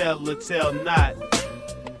time to tell or tell not.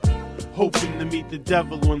 Hoping to meet the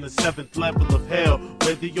devil on the 7th level of hell,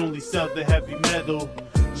 where they only sell the heavy metal.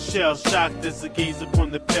 Shell shocked as I gaze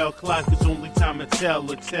upon the pale clock. It's only time to tell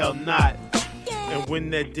or tell not. And when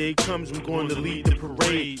that day comes, I'm going to lead the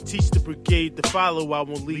parade. Teach the brigade to follow, I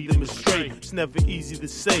won't lead them astray. It's never easy to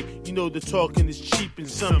say, the talking is cheap. And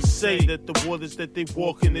some say that the waters that they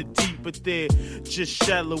walk in are deep, but they're just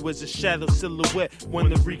shallow as a shadow silhouette.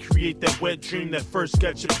 Want to recreate that wet dream that first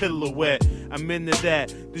got your pillow wet. I'm into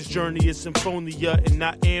that. This journey is symphonia, and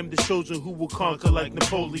I am the chosen who will conquer like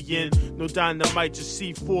Napoleon. No dynamite, just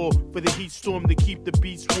C4 for the heat storm to keep the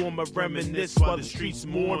beats warm. I reminisce while the streets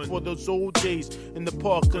mourn for those old days in the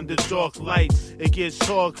park under dark light. It gets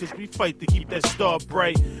hard cause we fight to keep that star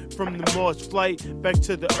bright. From the Mars flight back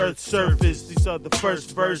to the Earth's surface. These are the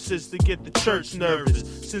first verses to get the church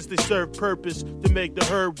nervous, since they serve purpose to make the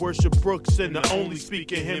herd worship Brooks and to only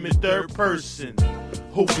speak of him in third person.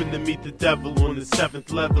 Hoping to meet the devil on the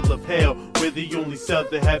 7th level of hell, where they only sell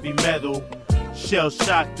the heavy metal. Shell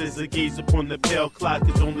shocked as I gaze upon the pale clock.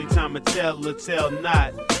 It's only time to tell or tell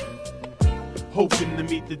not. Hoping to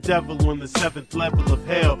meet the devil on the 7th level of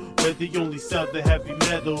hell, where they only sell the heavy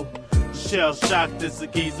metal. Shell shocked as I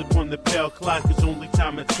gaze upon the pale clock. It's only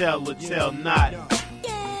time to tell or tell not.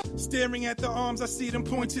 Staring at the arms, I see them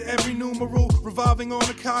point to every numeral. Revolving on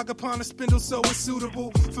a cog upon a spindle, so it's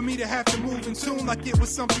suitable for me to have to move in tune like it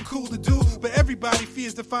was something cool to do. But everybody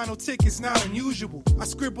fears the final tick, it's not unusual. I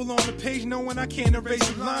scribble on the page knowing I can't erase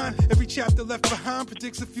a line. Every chapter left behind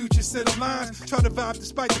predicts a future set of lines. Try to vibe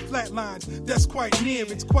despite the flat lines, that's quite near.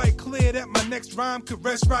 It's quite clear that my next rhyme could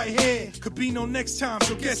rest right here. Could be no next time,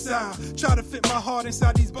 so guess I'll try to fit my heart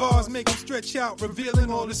inside these bars, make them stretch out,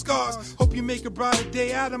 revealing all the scars. Hope you make a brighter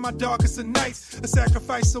day out of my darkest of nights. A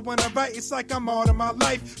sacrifice, so when I write, it's like I'm out of my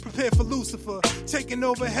life. Prepare for Lucifer, taking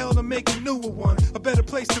over hell to make a newer one. A better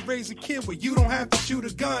place to raise a kid where you don't have to shoot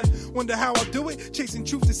a gun. Wonder how I'll do it, chasing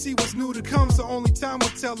truth to see what's new to come. So only time will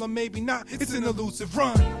tell, or maybe not, it's an elusive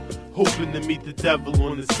run. Hoping to meet the devil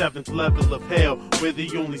on the 7th level of hell, where they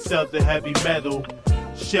only sell the heavy metal.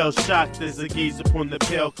 Shell shocked as I gaze upon the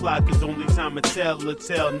pale clock. It's only time to tell or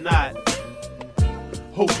tell not.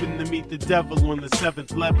 Hoping to meet the devil on the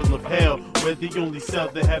 7th level of hell, where they only sell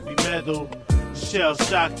the heavy metal. Shell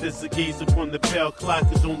shocked as I gaze upon the pale clock.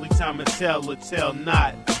 It's only time to tell or tell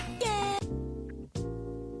not.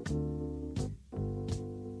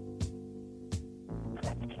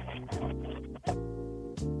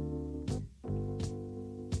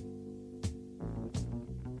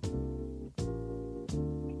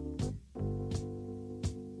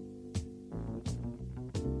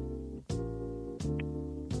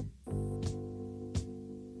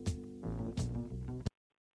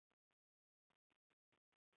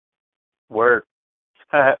 Word.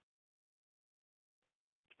 So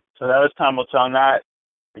that was Time Will Tell Not.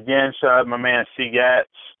 Again, shout out my man C. Gats.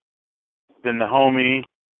 Been the homie.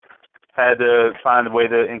 Had to find a way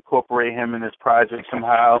to incorporate him in this project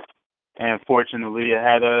somehow. And fortunately, I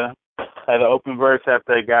had an open verse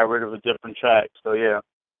after I got rid of a different track. So yeah,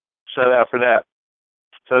 shout out for that.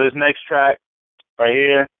 So this next track right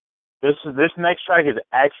here, this next track is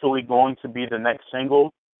actually going to be the next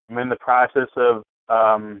single. I'm in the process of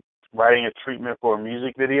writing a treatment for a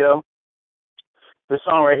music video. This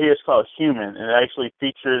song right here is called Human, and it actually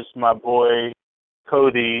features my boy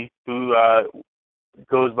Cody, who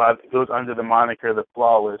goes under the moniker The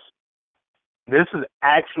Flawless. This is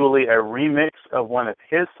actually a remix of one of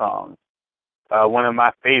his songs, one of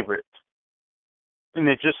my favorites. And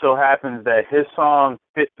it just so happens that his song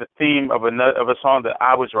fit the theme of a song that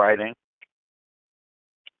I was writing.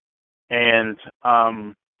 And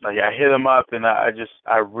I hit him up, and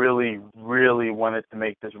I really, really wanted to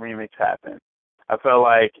make this remix happen. I felt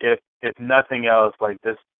like if nothing else, like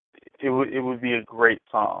this, it would be a great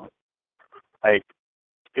song. Like,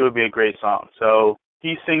 it would be a great song. So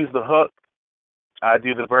he sings the hook, I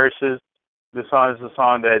do the verses. This song is a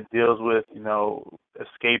song that deals with,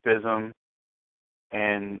 escapism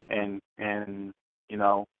and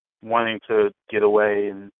wanting to get away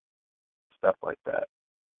and stuff like that.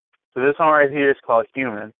 So this song right here is called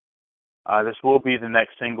Human. This will be the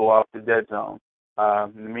next single off the Dead Zone.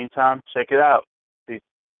 In the meantime, check it out. Peace.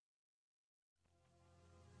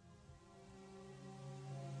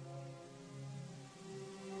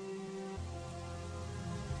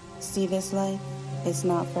 See, this life is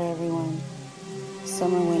not for everyone.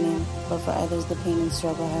 Some are winning, but for others the pain and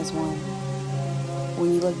struggle has won.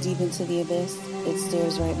 When you look deep into the abyss, it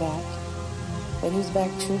stares right back. But whose back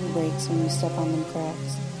truly breaks when you step on them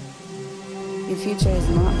cracks? Your future is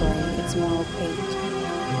not bright, it's more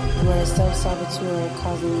opaque. You are a self-saboteur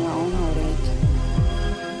causing your own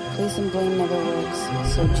heartache. Place and blame never works,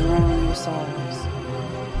 so drown your sorrows.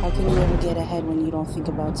 How can you ever get ahead when you don't think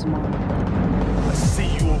about tomorrow? I see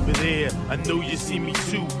you over there, I know you see me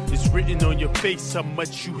too. It's written on your face how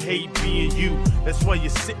much you hate being you. That's why you're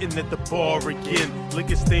sitting at the bar again.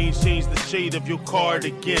 Liquor stains change the shade of your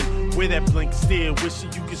cardigan. Wear that blank stare,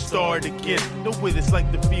 wishing you could start again. Know what it's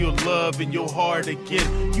like to feel love in your heart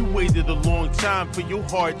again. You waited a long time for your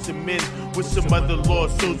heart to mend with some other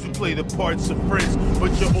lost souls who play the parts of friends.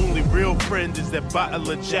 But your only real friend is that bottle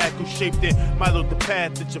of Jack who shaped and modeled the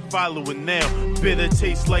path that you're following now. Bitter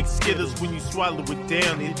tastes like Skittles when you swallow it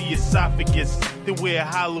down in the esophagus. Then wear a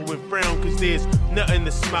hollow and frown, cause there's nothing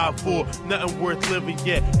to smile for, nothing worth living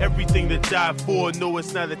yet, everything to die for. No,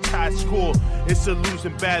 it's not a tie score, it's a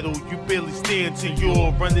losing battle. You barely stand till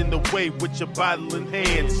you're running away with your bottle in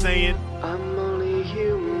hand, saying, I'm only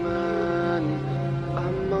human,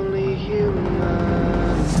 I'm only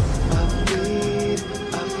human. I bleed,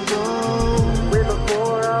 I fall, way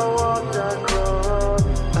before I walked across.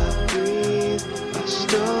 I breathe, I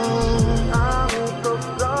stole. I'm so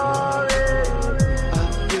sorry. I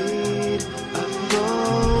bleed, I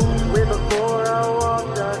fall, way before I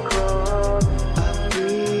walked across. I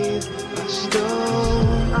breathe, I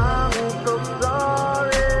stole. I'm so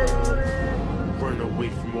sorry. run away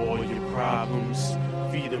from all your problems.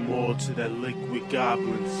 Feed them all to that liquid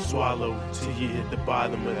goblin. Swallow till you hit the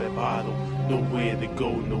bottom of that bottle. Nowhere to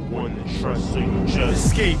go, no one to trust, so you just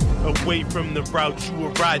escape away from the route you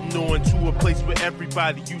were riding on to a place where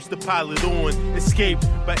everybody used to pile it on. Escape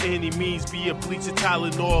by any means, be a bleach of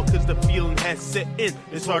Tylenol, cause the feeling has set in,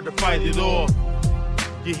 it's hard to fight it all.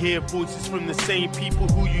 You hear voices from the same people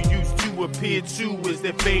who you used to appear to as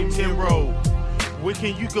their famed hero. Where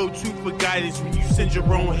can you go to for guidance when you send your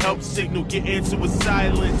own help signal, get answered with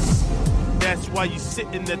silence? That's why you're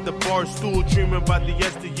sitting at the bar stool dreaming about the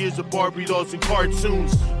yesteryears of Barbie dolls and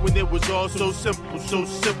cartoons, when it was all so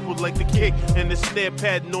simple like the kick and the snare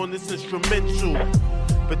pattern on this instrumental.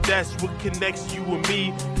 But that's what connects you and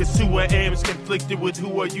me, cause who I am is conflicted with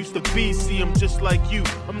who I used to be. See, I'm just like you,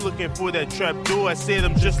 I'm looking for that trap door. I said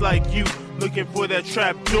I'm just like you, looking for that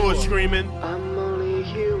trap door, screaming, I'm only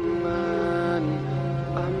human,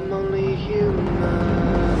 I'm only human.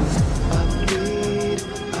 I bleed,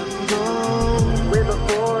 I fall, way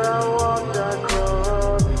before I walked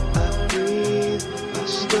across. I breathe, I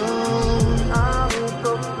stole. I'm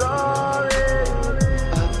so sorry.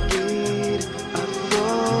 I bleed, I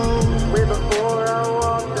fall, way before I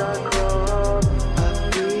walked across. I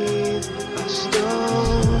breathe, I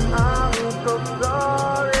stole. I'm so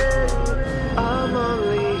sorry. I'm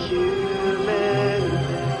only human.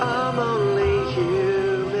 I'm only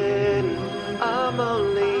human. I'm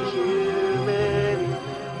only human.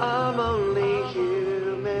 I'm only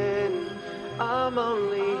human. I'm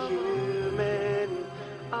only human.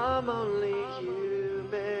 I'm only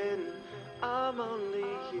human. I'm only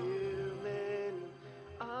human.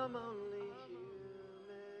 I'm only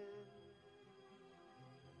human.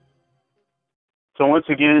 So once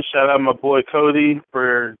again, shout out my boy Cody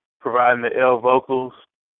for providing the ill vocals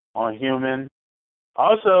on Human.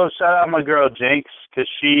 Also, shout out my girl Jinx, because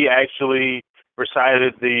she actually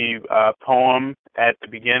recited the poem at the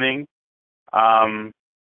beginning. In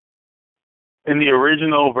the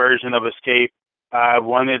original version of Escape, I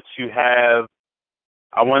wanted to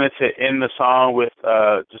end the song with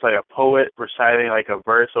just like a poet reciting like a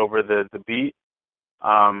verse over the beat.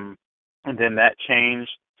 And then that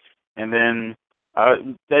changed. And then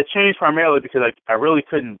that changed primarily because I really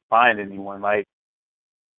couldn't find anyone. Like,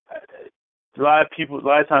 a lot of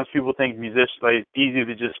times people think musicians, like, it's easy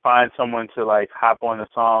to just find someone to like hop on a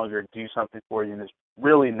song or do something for you, and it's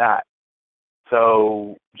really not.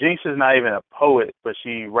 So Jinx is not even a poet, but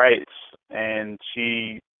she writes, and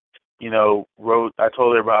she, wrote. I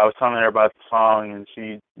was telling her about the song, and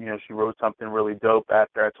she wrote something really dope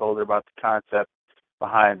after I told her about the concept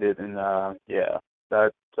behind it, and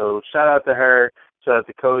so shout out to her, shout out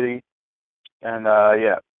to Cody, and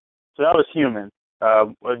so that was Human.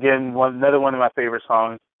 Again, another one of my favorite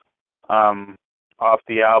songs off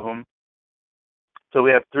the album. So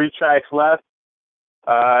we have 3 tracks left,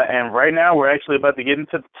 and right now we're actually about to get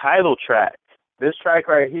into the title track. This track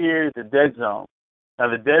right here is The Dead Zone. Now,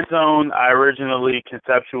 The Dead Zone I originally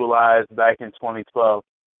conceptualized back in 2012.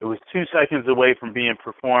 It was 2 seconds away from being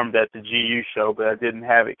performed at the GU show, but I didn't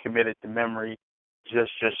have it committed to memory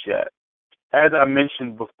just yet. As I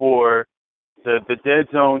mentioned before, the Dead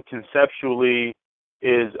Zone conceptually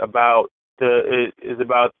is about the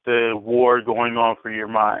war going on for your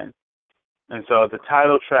mind. And so the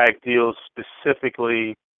title track deals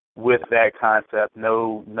specifically with that concept,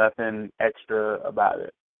 nothing extra about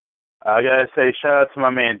it. I gotta say shout out to my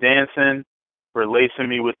man Danson. for lacing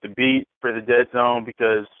me with the beat for the Dead Zone,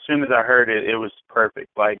 because as soon as I heard it, it was perfect.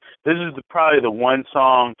 Like, this is probably the one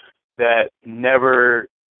song that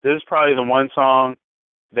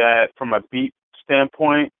from a beat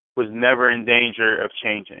standpoint was never in danger of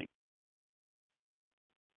changing.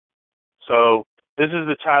 So this is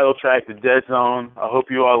the title track, The Dead Zone. I hope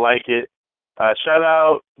you all like it. Shout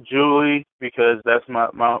out Julie, because that's my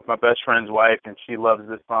best friend's wife, and she loves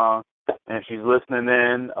this song. And if she's listening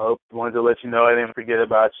in, I wanted to let you know I didn't forget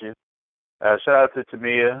about you. Shout out to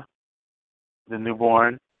Tamia, the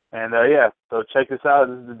newborn. And so check this out.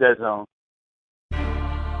 This is The Dead Zone.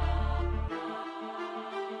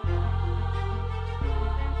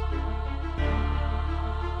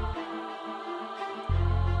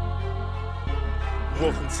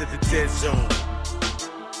 Welcome to the Dead Zone.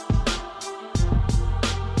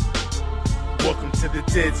 Welcome to the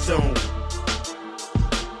Dead Zone.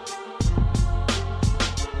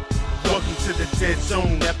 Welcome to the Dead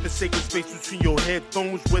Zone. That forsaken space between your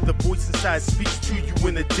headphones, where the voice inside speaks to you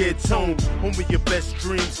in a dead tone. Home of your best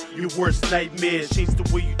dreams, your worst nightmares. Change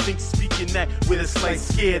the way you think, speaking that with a slight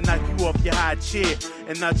scare. Knock you off your high chair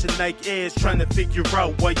and out your Nike Airs, trying to figure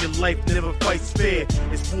out why your life never fights fair.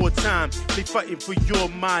 It's wartime, they fighting for your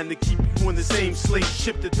mind to keep you on the same slave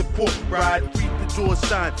ship at the port ride. Read the door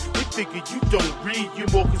sign, they figure you don't read.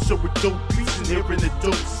 You're more concerned with dope beats and hearing a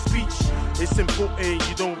dope speech. It's important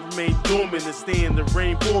you don't remain dormant and stay in the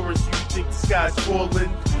rain pouring, so you think the sky's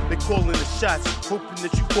falling. They're calling the shots, hoping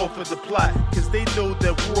that you fall for the plot, cause they know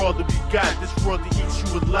that we're all that we got. This world that eats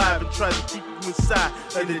you alive and try to keep you inside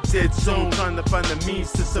of the dead zone, trying to find the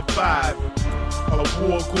means to survive. A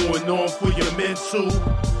war going on for your mental.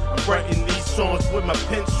 I'm writing these songs with my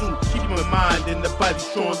pencil, keep my mind and the body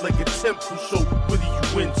strong like a temple. So what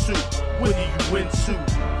are you into? What are you into?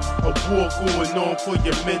 A war going on for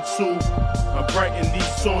your mental. I'm writing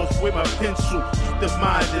these songs with my pencil, keep the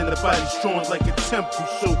mind and the body strong like a temple.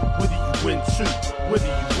 So what are you into? What are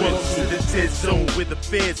you into? Welcome to the Dead Zone, where the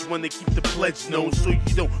feds want to keep the pledge known, so you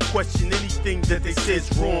don't question anything that they say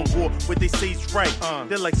is wrong or what they say is right.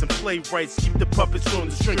 They're like some playwrights, keep the puppets on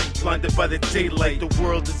the string, blinded by the daylight. The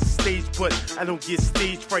world is a stage, but I don't get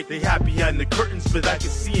stage fright. They hide behind the curtains, but I can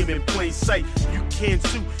see them in plain sight. You can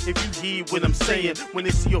too if you hear what I'm saying. When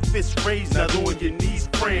they see your fist raised, not on your knees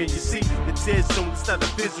praying. You see, the dead zone is not a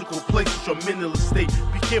physical place, it's your mental state.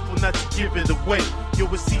 Be careful not to give it away.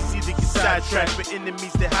 Yo, it's easy to get sidetracked for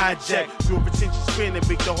enemies that hijack your attention span and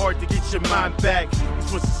make it hard to get your mind back.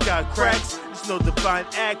 It's once the sky cracks, it's no divine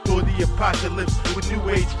act or the apocalypse with new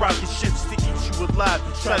age rocket ships to eat you alive.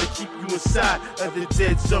 Try to keep you inside of the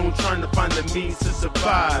dead zone, trying to find the means to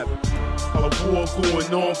survive. A war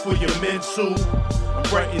going on for your mental. I'm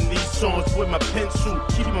writing these songs with my pencil,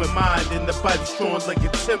 keep my mind and the body strong like a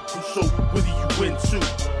temple. So what are you into?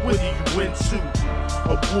 What are you into?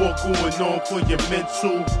 A war going on for your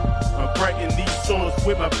mental. I'm writing these songs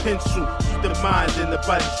with my pencil, keep the mind and the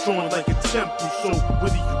body strong like a temple. So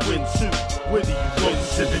what are you into? What are you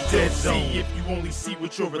into? To the dead zone. If you only see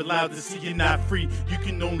what you're allowed to see, you're not free. You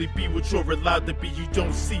can only be what you're allowed to be. You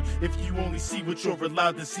don't see. If you only see what you're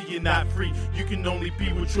allowed to see, you're not free. You can only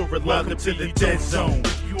be what you're allowed to be. To the dead zone.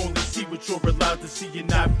 If you only see what you're allowed to see, you're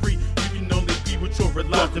not free. You can only be what you're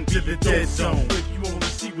allowed to be. To the dead zone. If you only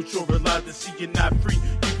see what you're allowed to see, you're not free.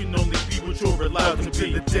 You can only be what you're allowed to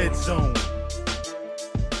be. The dead zone.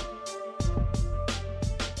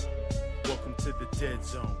 Welcome to the dead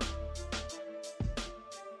zone.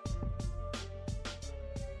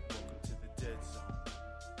 Welcome to the dead zone.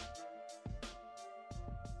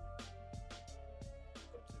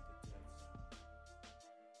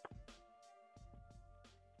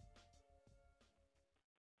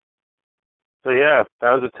 So yeah,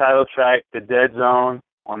 that was the title track, The Dead Zone,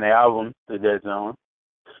 on the album, The Dead Zone.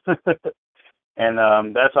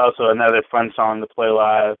 And that's also another fun song to play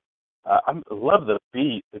live. I love the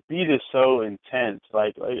beat. The beat is so intense.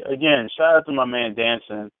 Like again, shout out to my man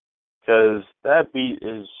Dancing, because that beat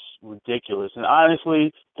is ridiculous. And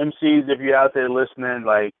honestly, MCs, if you're out there listening,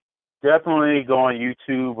 like, definitely go on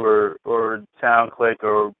YouTube or SoundClick,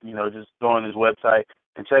 or just go on his website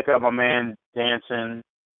and check out my man Dancing.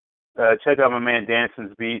 Check out my man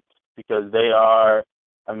Danson's beats, because they are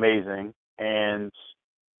amazing. And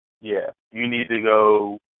yeah, you need to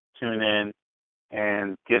go tune in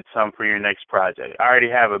and get some for your next project. I already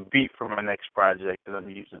have a beat for my next project that I'm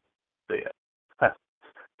using. So yeah.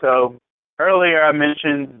 So earlier I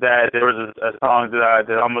mentioned that there was a song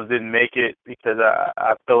that almost didn't make it because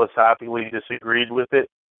I philosophically disagreed with it.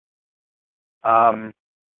 That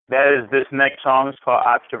is this next song. It's called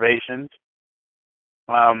Observations.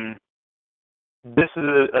 this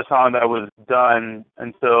is a song that was done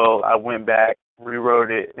until I went back,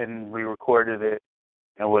 rewrote it, and re-recorded it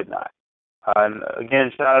and whatnot. And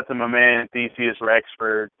again, shout out to my man Theseus Rex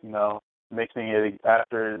for, mixing it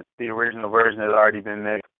after the original version had already been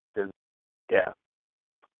mixed. Yeah.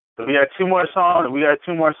 So we got two more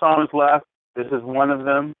songs left. This is one of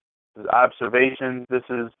them. This is Observations. This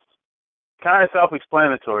is kind of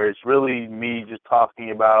self-explanatory. It's really me just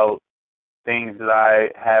talking about things that I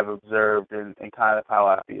have observed and kind of how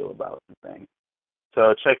I feel about some things.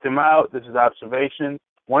 So check them out. This is Observations.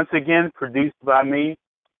 Once again, produced by me.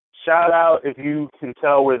 Shout out if you can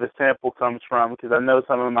tell where the sample comes from, because I know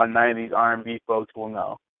some of my 90s R&B folks will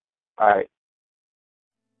know. All right.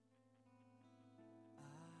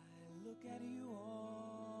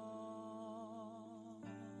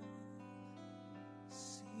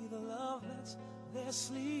 The love that's there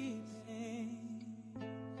sleeping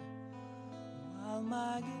while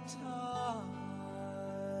my guitar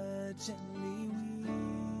gently weeps.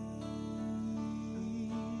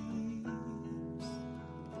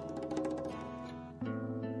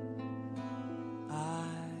 I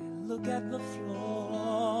look at the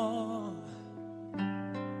floor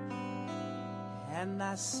and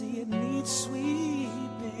I see it needs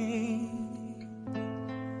sweeping.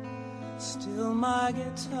 Still my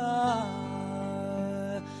guitar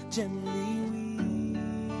gently weeps.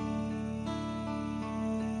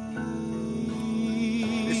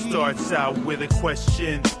 It starts out with a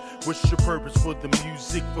question. What's your purpose for the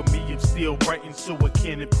music? For me, I'm still writing so I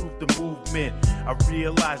can improve the movement. I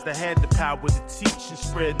realized I had the power to teach and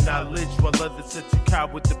spread knowledge while others are too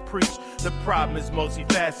coward to preach. The problem is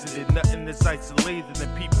multifaceted, nothing is isolated,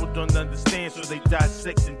 and people don't understand, so they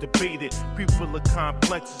dissect and debate it. People are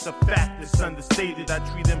complex, it's a fact that's understated. I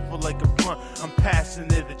treat info like a blunt, I'm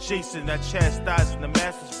passionate, adjacent. I chastising the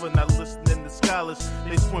masters for not listening to scholars.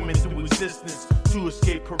 They swimming through existence to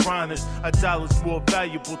escape piranhas. A dollar's more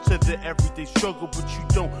valuable to the everyday struggle, but you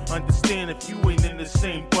don't understand if you ain't in the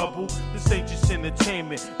same bubble. This ain't just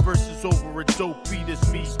entertainment, verses over a dope beat. It's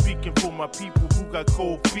me speaking for my people who got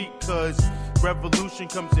cold feet, cause revolution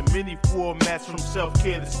comes in many formats, from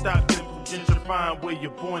self-care to Stockton, from gentrifying where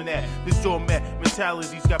you're born at. This doormat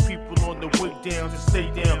mentality's got people on the way down to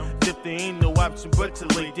stay down, as if there ain't no option but to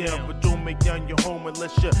lay down. But don't make down your home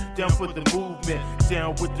unless you're down for the movement,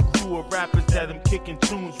 down with the crew of rappers that I'm kicking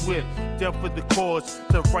tunes with, down for the cause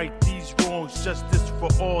to right these wrongs, justice for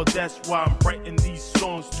all. That's why I'm writing these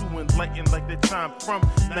songs to enlighten, like the time from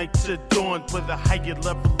night to dawn. But the higher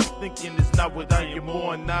level of thinking is not what I am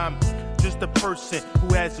on. I'm just a person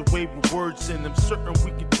who has a way with words, and I'm certain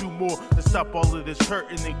we can do more to stop all of this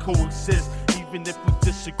hurting and coexist. Even if we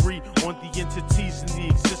disagree on the entities and the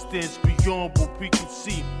existence beyond what we can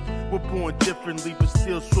see. We're born differently but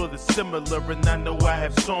still sort of similar, and I know I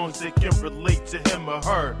have songs that can relate to him or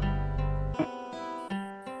her.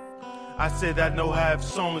 I said I know I have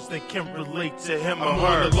songs that can relate to him or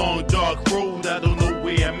her. I'm on a long dark road, I don't know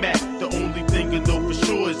where I'm at. The only thing I know for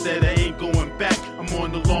sure is that I ain't going back. I'm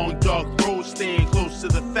on a long dark road, staying close to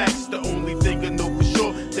the facts. The only thing I know for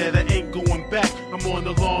sure that I ain't going back. I'm on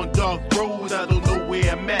a long dark road, I don't know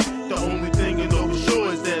where I'm at. The only thing I know for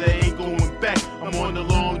sure is that I ain't going back. I'm on a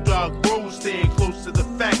long dark road, staying close to the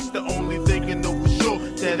facts. The only thing I know for sure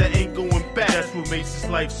that I ain't going back. That's what makes this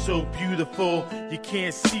life so beautiful. You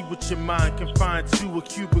can't see what your mind can find to a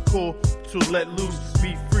cubicle. So let loose,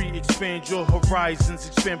 be free, expand your horizons,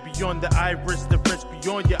 expand beyond the iris, the rest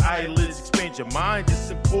beyond your eyelids. Expand your mind, it's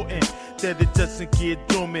important that it doesn't get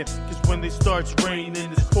dormant, cause when it starts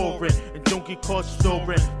raining it's pouring. And don't get caught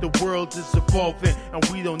storing, the world is evolving, and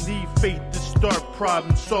we don't need faith to start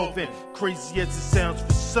problem solving. Crazy as it sounds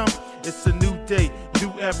for some, it's a new day,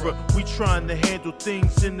 new era. We trying to handle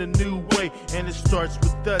things in a new way, and it starts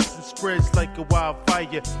with us and spreads like a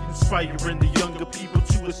wildfire, inspiring the younger people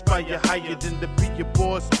to aspire higher than to be your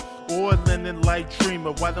boss or a Lennon like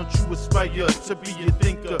dreamer. Why don't you aspire to be a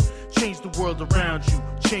thinker? Change the world around you.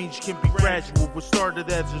 Change can be gradual. What started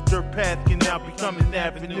as a dirt path can now become an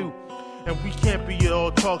avenue. And we can't be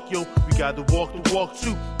all talk, yo. We gotta walk the walk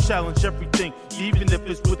too. Challenge everything, even if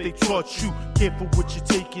it's what they taught you. Careful what you're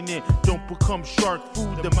taking in. Don't become shark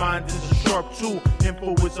food. The mind is a sharp tool.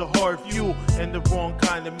 Info is a hard fuel, and the wrong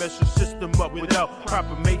kind of mess your system up without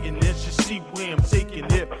proper maintenance. You see where I'm taking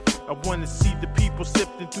it. I wanna see the people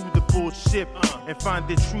sifting through the bullshit and find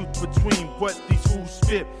the truth between what these fools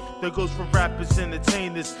spit. That goes for rappers,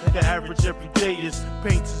 entertainers, the average everydayers,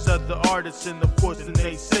 painters, other artists, and of course the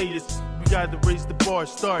naysayers. We gotta raise the bar,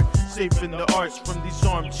 start saving the arts from these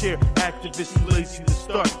armchair activists who lazy to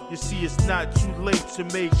start. You see, it's not too late to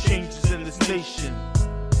make changes in this nation.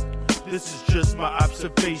 This is just my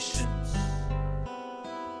observations.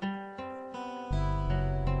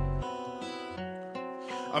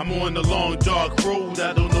 I'm on the long dark road,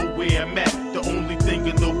 I don't know where I'm at. The only thing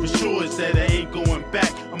I know for sure is that I ain't going back.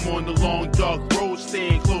 I'm on the long dark road,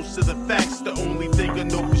 staying close to the facts. The only thing I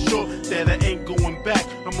know for sure that I ain't going back.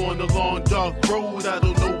 I'm on the long dark road, I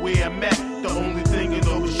don't know where I'm at. The only thing I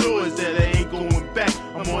know for sure is that I ain't going back.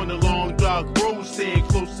 I'm on the long dark road, staying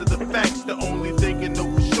close to the facts. The only thing I know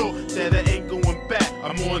for sure that I ain't going back.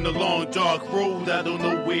 I'm on the long dark road, I don't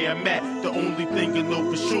know where I'm at. The only thing I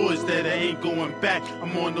know for sure is that I ain't going back.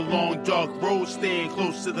 I'm on the long dark road, staying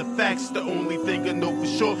close to the facts. The only thing I know for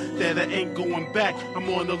sure that I ain't going back. I'm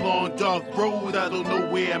on the long dark road, I don't know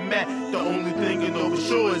where I'm at. The only thing I know for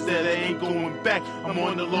sure is that I ain't going back. I'm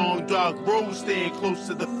on the long dark road, staying close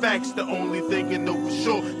to the facts. The only thing I know for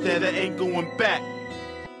sure that I ain't going back.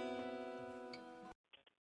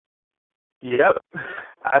 Yep,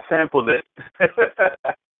 I sampled it.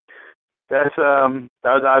 That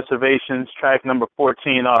was Observations, track number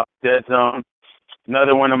 14 off Dead Zone.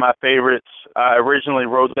 Another one of my favorites. I originally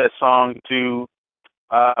wrote that song to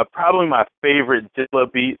probably my favorite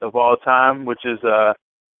Dilla beat of all time, which was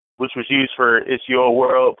used for It's Your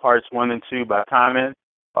World, parts 1 and 2 by Common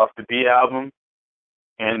off the B album.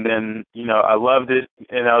 And then, I loved it,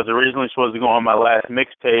 and I was originally supposed to go on my last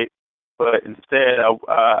mixtape, but instead I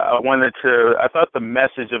thought the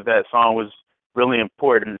message of that song was really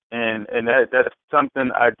important, and that's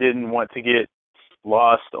something I didn't want to get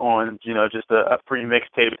lost on, just a free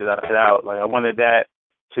mixtape that I put out. Like, I wanted that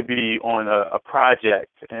to be on a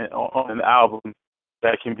project and on an album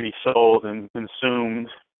that can be sold and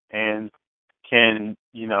consumed and can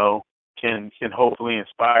hopefully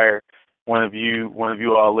inspire one of you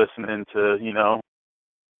all listening to,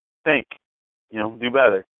 think, do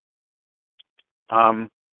better. The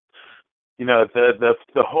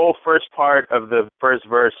whole first part of the first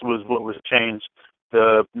verse was what was changed.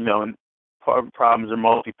 The, problems are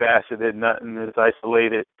multifaceted, nothing is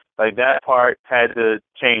isolated. Like, that part had to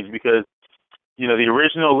change because, the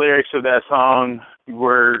original lyrics of that song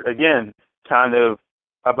were, again, kind of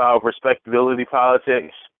about respectability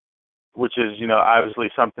politics, which is,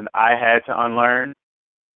 obviously something I had to unlearn.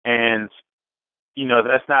 And,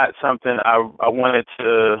 that's not something I wanted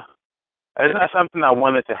to... It's not something I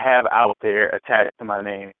wanted to have out there attached to my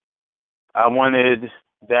name. I wanted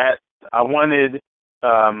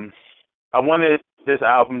this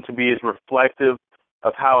album to be as reflective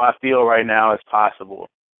of how I feel right now as possible.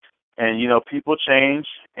 And, people change,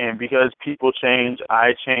 and because people change,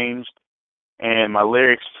 I changed, and my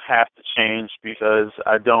lyrics have to change because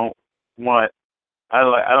I don't want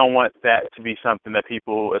that to be something that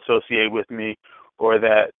people associate with me, or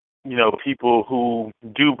that, people who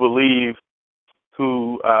do believe,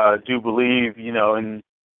 in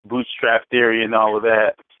bootstrap theory and all of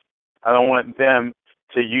that. I don't want them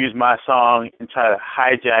to use my song and try to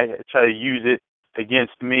hijack it, try to use it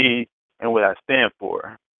against me and what I stand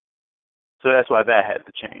for. So that's why that had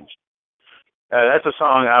to change. That's a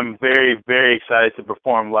song I'm very, very excited to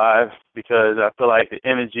perform live because I feel like the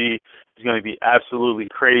energy is going to be absolutely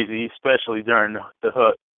crazy, especially during the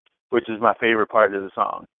hook, which is my favorite part of the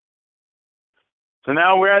song. So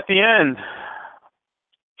now we're at the end.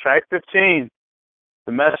 Track 15,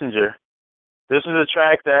 The Messenger. This is a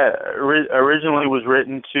track that originally was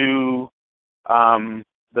written to I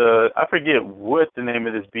forget what the name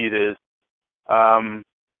of this beat is. The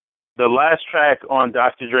last track on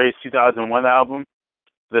Dr. Dre's 2001 album,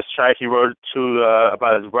 this track he wrote to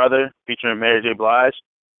about his brother, featuring Mary J. Blige.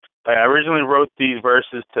 I originally wrote these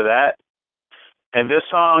verses to that, and this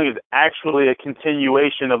song is actually a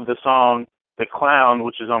continuation of the song The Clown,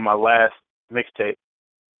 which is on my last mixtape.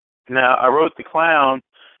 Now, I wrote The Clown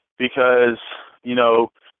because,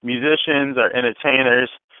 musicians are entertainers,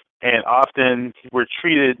 and often we're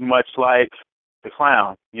treated much like the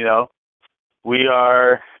clown,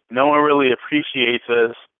 no one really appreciates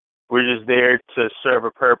us. We're just there to serve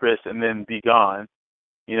a purpose and then be gone.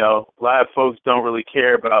 A lot of folks don't really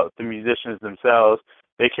care about the musicians themselves.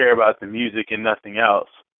 They care about the music and nothing else.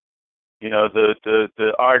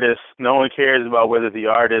 The artist, no one cares about whether the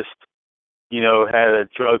artist, had a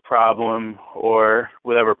drug problem or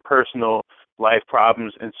whatever personal life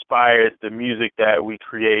problems inspired the music that we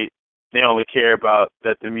create. They only care about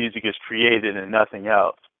that the music is created and nothing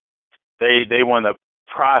else. They want to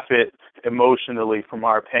profit emotionally from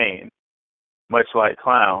our pain, much like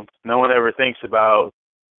clowns. No one ever thinks about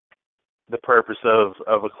the purpose of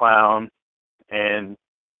a clown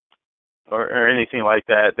or anything like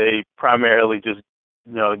that. They primarily just,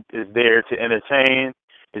 is there to entertain,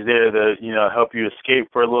 is there to, help you escape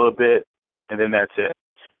for a little bit, and then that's it.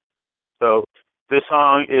 So this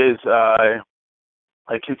song is a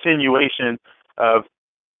continuation of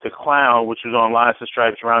to Clown, which was on Lines to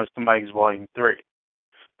Stripes, Rhymes to Mics Volume 3.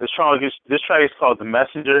 This track is called The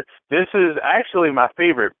Messenger. This is actually my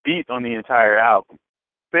favorite beat on the entire album.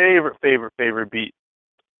 Favorite beat.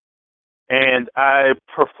 And I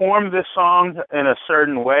performed this song in a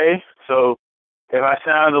certain way, so if I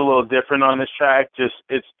sound a little different on this track,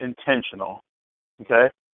 it's intentional, okay?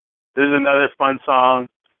 This is another fun song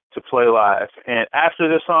to play live. And after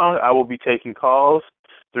this song, I will be taking calls,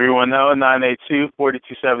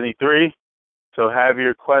 310-982-4273. So have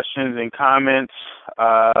your questions and comments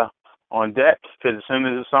on deck, because as soon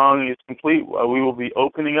as the song is complete, we will be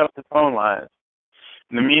opening up the phone lines.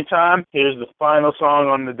 In the meantime, here's the final song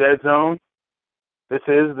on the Dead Zone. This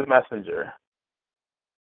is The Messenger.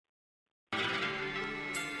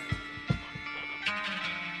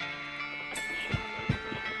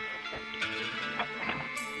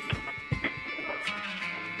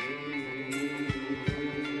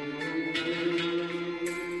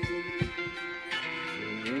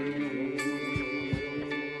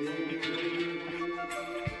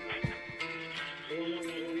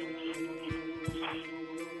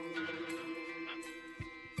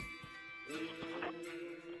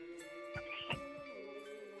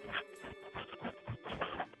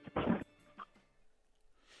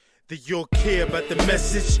 That you'll care about the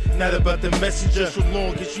message, not about the messenger. So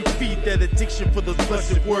long as you feed that addiction for those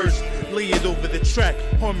blessed words, lay it over the track,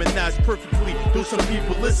 harmonize perfectly. Though some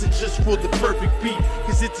people listen just for the perfect beat,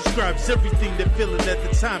 cause it describes everything they're feeling at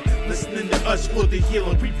the time. Listening to us for the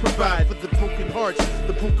healing we provide for the broken hearts,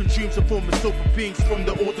 the broken dreams of former sober beings, from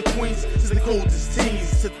the older queens to the coldest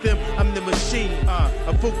teens. To them, I'm the machine.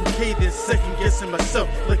 A vocal cadence, second guessing myself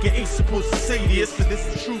like I ain't supposed to say this, but this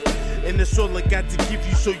is truth. And that's all I got to give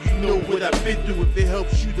you, so you know what I've been through. If it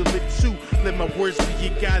helps you to live too, let my words be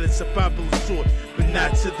your guidance, a Bible of sort, but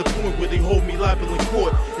not to the point where they hold me liable in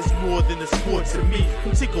court. It's more than a sport to me.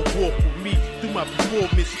 Come take a walk with me through my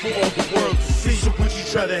performance for all the world to see. So would you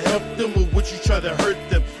try to help them, or would you try to hurt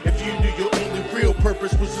them? If you knew your only real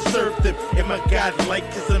purpose was to serve them, am I godlike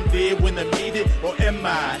cause I'm there when I need it, or am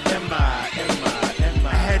I?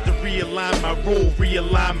 I had to realign my role,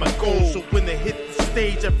 realign my goals, so when I hit the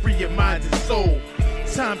stage, I free your mind and soul.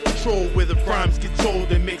 Time control where the rhymes get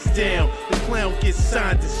told and mixed down. The clown gets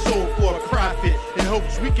signed and sold for a profit, in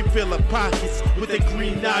hopes we can fill our pockets with a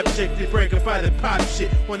green object and brag about the pop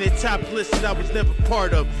shit on their top list that I was never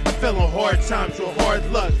part of. I fell on hard times with hard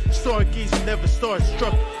luck. Stargazing never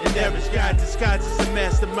starstruck. An average guy disguised as a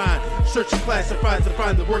mastermind, searching classifieds to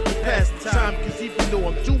find the work to pass the time. Cause even though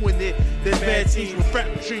I'm doing it, there's bad teams with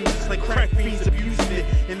rap dreams, it's like crack fiends abusing it.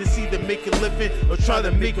 And it's either make a living or try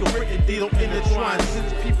to make a written. They don't intertwine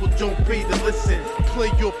since people don't pay to listen.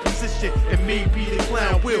 Play your position and maybe the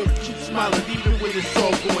clown will keep smiling even when it's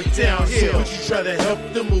all going downhill. So would you try to help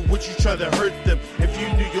them, or would you try to hurt them? If you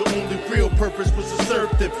knew your only real purpose was to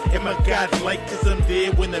serve them, am I godlike cause I'm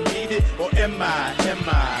there when I need it, or am I?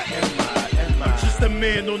 I'm just a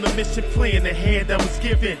man on a mission, playing the hand I was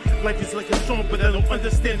given. Life is like a song, but I don't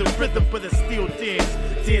understand the rhythm, but I still dance.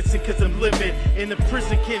 Dancing cause I'm living in the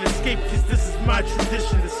prison, can't escape cause this is my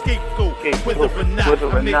tradition, the scapegoat. Whether or not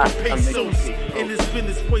I'm making pesos, and it's been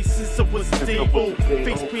this way since I was a day old.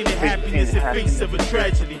 Face painted happiness in face of a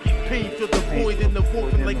tragedy. Pain fill the void in the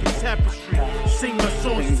woven like a tapestry. Sing my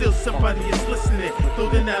song, still somebody is listening.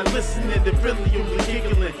 Though they're not listening, they're really only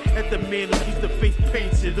giggling at the man who keeps the face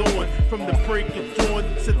painted on. From the break of dawn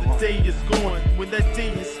till the day is gone. When that day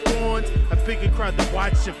is spawned, a bigger crowd to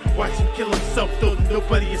watch him kill himself, though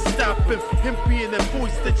nobody is stopping him being that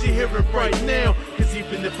voice that you're hearing right now. Cause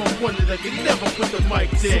even if I'm wanted, I can never put the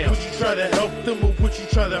mic down. So would you try to help them, or would you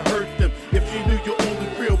try to hurt them? If you knew your only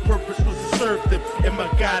real purpose was to serve them, am I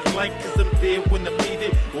godlike cause I'm there when I need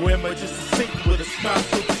it, or am I just a Satan with a smile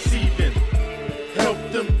so deceiving? Help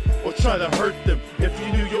them or try to hurt them. If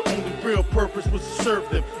you knew your only real purpose was to serve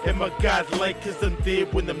them, am I godlike cause I'm there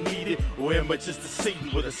when I'm needed, or am I just a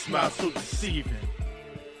Satan with a smile so deceiving?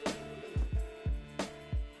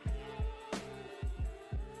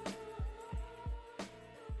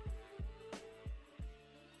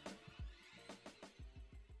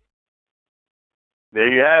 There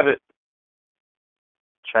you have it.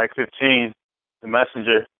 Track 15, The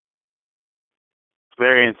Messenger.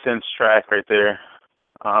 Very intense track right there.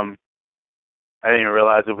 I didn't even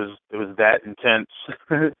realize it was that intense.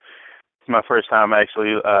 It's my first time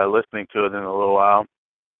actually listening to it in a little while.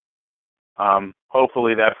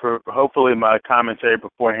 Hopefully my commentary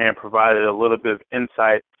beforehand provided a little bit of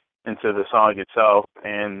insight into the song itself,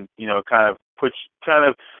 and kind of put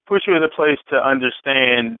you in a place to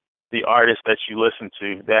understand the artist that you listen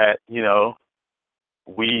to, that,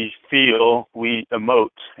 we feel, we emote,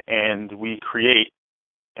 and we create,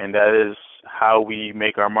 and that is how we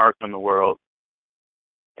make our mark on the world.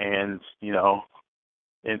 And, you know,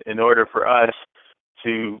 in order for us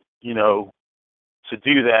to, you know, to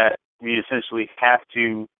do that, we essentially have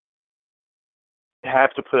to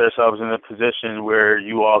put ourselves in a position where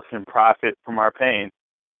you all can profit from our pain.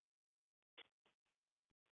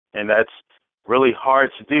 And that's really hard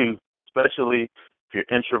to do, especially if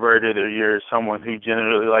you're introverted or you're someone who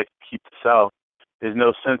generally likes to keep to self. There's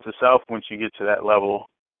no sense of self once you get to that level,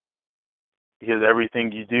 because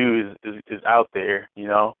everything you do is out there, you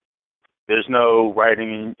know. There's no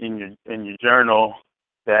writing in your journal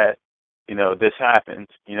that, you know, this happened.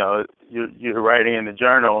 You know, you're writing in the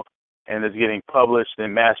journal and it's getting published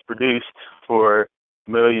and mass produced for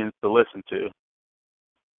millions to listen to.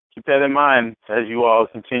 Keep that in mind as you all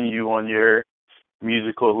continue on your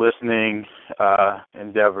musical listening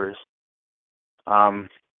endeavors. So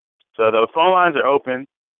the phone lines are open.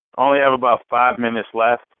 I only have about 5 minutes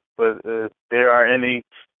left, but if there are any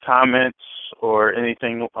comments or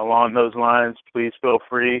anything along those lines, please feel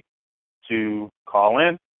free to call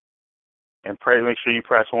in and make sure you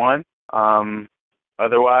press 1.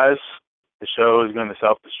 Otherwise, the show is going to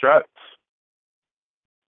self-destruct.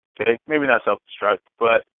 Okay, maybe not self-destruct,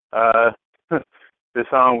 but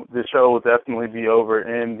the show will definitely be over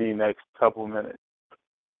in the next couple minutes.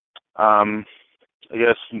 I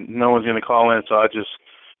guess no one's going to call in, so I'll just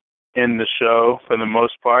end the show for the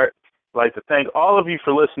most part. I'd like to thank all of you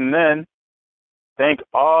for listening in. Thank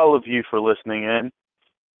all of you for listening in.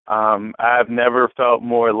 I've never felt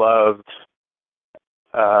more loved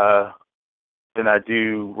than I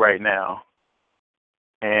do right now.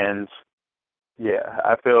 And, yeah,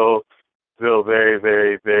 I feel very,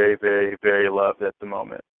 very, very, very, very loved at the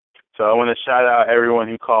moment. So I want to shout out everyone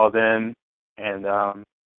who called in and,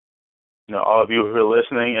 you know, all of you who are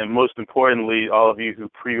listening, and most importantly, all of you who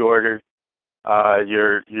pre-ordered.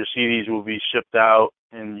 Your CDs will be shipped out,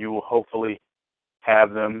 and you will hopefully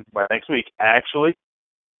have them by next week. Actually,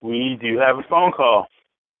 we do have a phone call.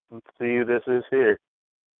 Let's see who this is here.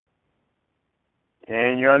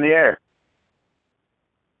 And you're on the air.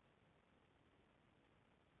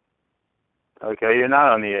 Okay, you're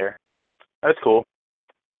not on the air. That's cool.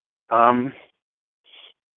 Yeah,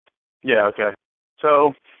 okay.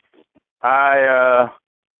 So,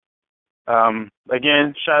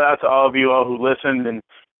 again, shout out to all of you all who listened and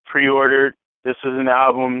pre-ordered. This is an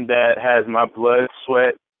album that has my blood,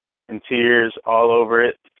 sweat, and tears all over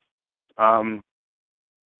it.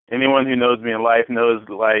 Anyone who knows me in life knows,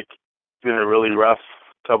 like, it's been a really rough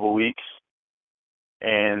couple weeks.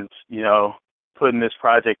 And, you know, putting this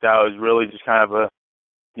project out is really just kind of a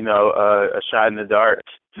shot in the dark.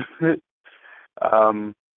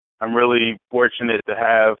 I'm really fortunate to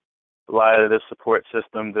have a lot of the support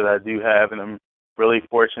system that I do have, and I'm really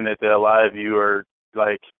fortunate that a lot of you are,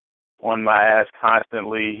 like, on my ass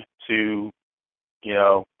constantly to, you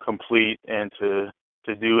know, complete and to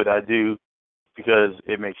do what I do, because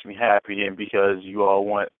it makes me happy and because you all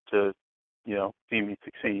want to, you know, see me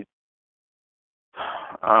succeed.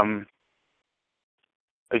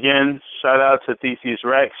 Again, shout out to Theseus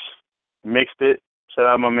Rex, mixed it. Shout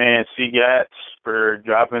out my man C-Gats for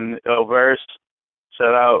dropping the L verse.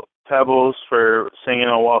 Shout out Pebbles for singing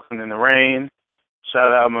on Walking in the Rain.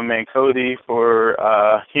 Shout out my man Cody for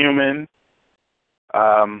Human.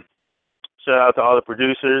 Shout out to all the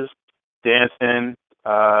producers, Dancing,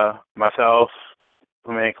 myself,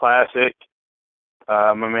 my man Classic,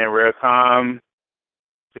 my man Rarecom,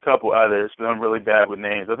 a couple others, but I'm really bad with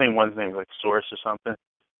names. I think one's name is like Source or something.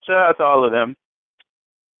 Shout out to all of them.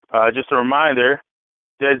 Just a reminder,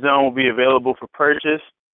 Dead Zone will be available for purchase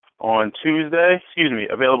on Tuesday,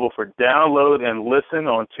 available for download and listen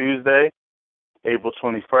on Tuesday, April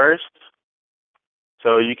 21st.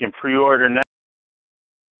 So you can pre-order now.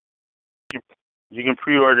 You can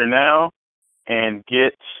pre-order now and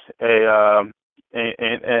get and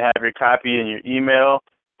have your copy in your email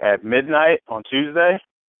at midnight on Tuesday.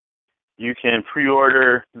 You can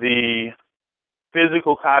pre-order the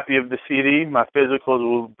physical copy of the CD. My physicals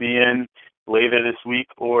will be in later this week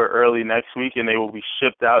or early next week, and they will be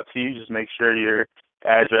shipped out to you. Just make sure your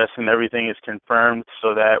address and everything is confirmed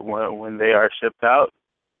so that when they are shipped out,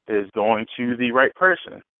 it is going to the right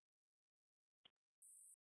person.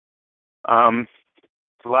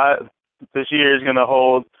 This year is going to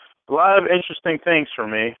hold a lot of interesting things for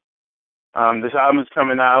me. This album is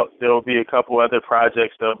coming out. There will be a couple other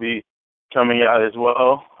projects that will be coming out as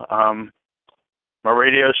well. My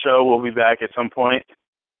radio show will be back at some point.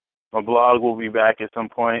 My blog will be back at some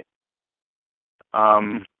point.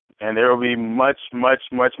 And there will be much, much,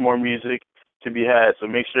 much more music to be had. So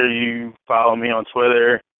make sure you follow me on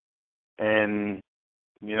Twitter and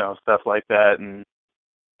you know, stuff like that, and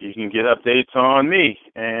you can get updates on me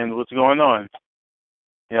and what's going on.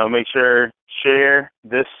 You know, make sure share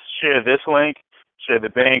this link, share the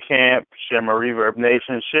Bandcamp, share my Reverb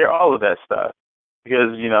Nation, share all of that stuff,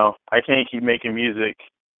 because, you know, I can't keep making music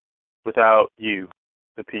without you,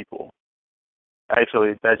 the people.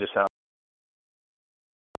 Actually, that just sounds.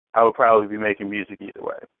 I would probably be making music either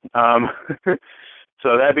way.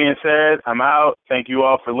 So that being said, I'm out. Thank you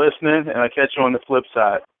all for listening, and I'll catch you on the flip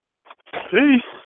side. Peace.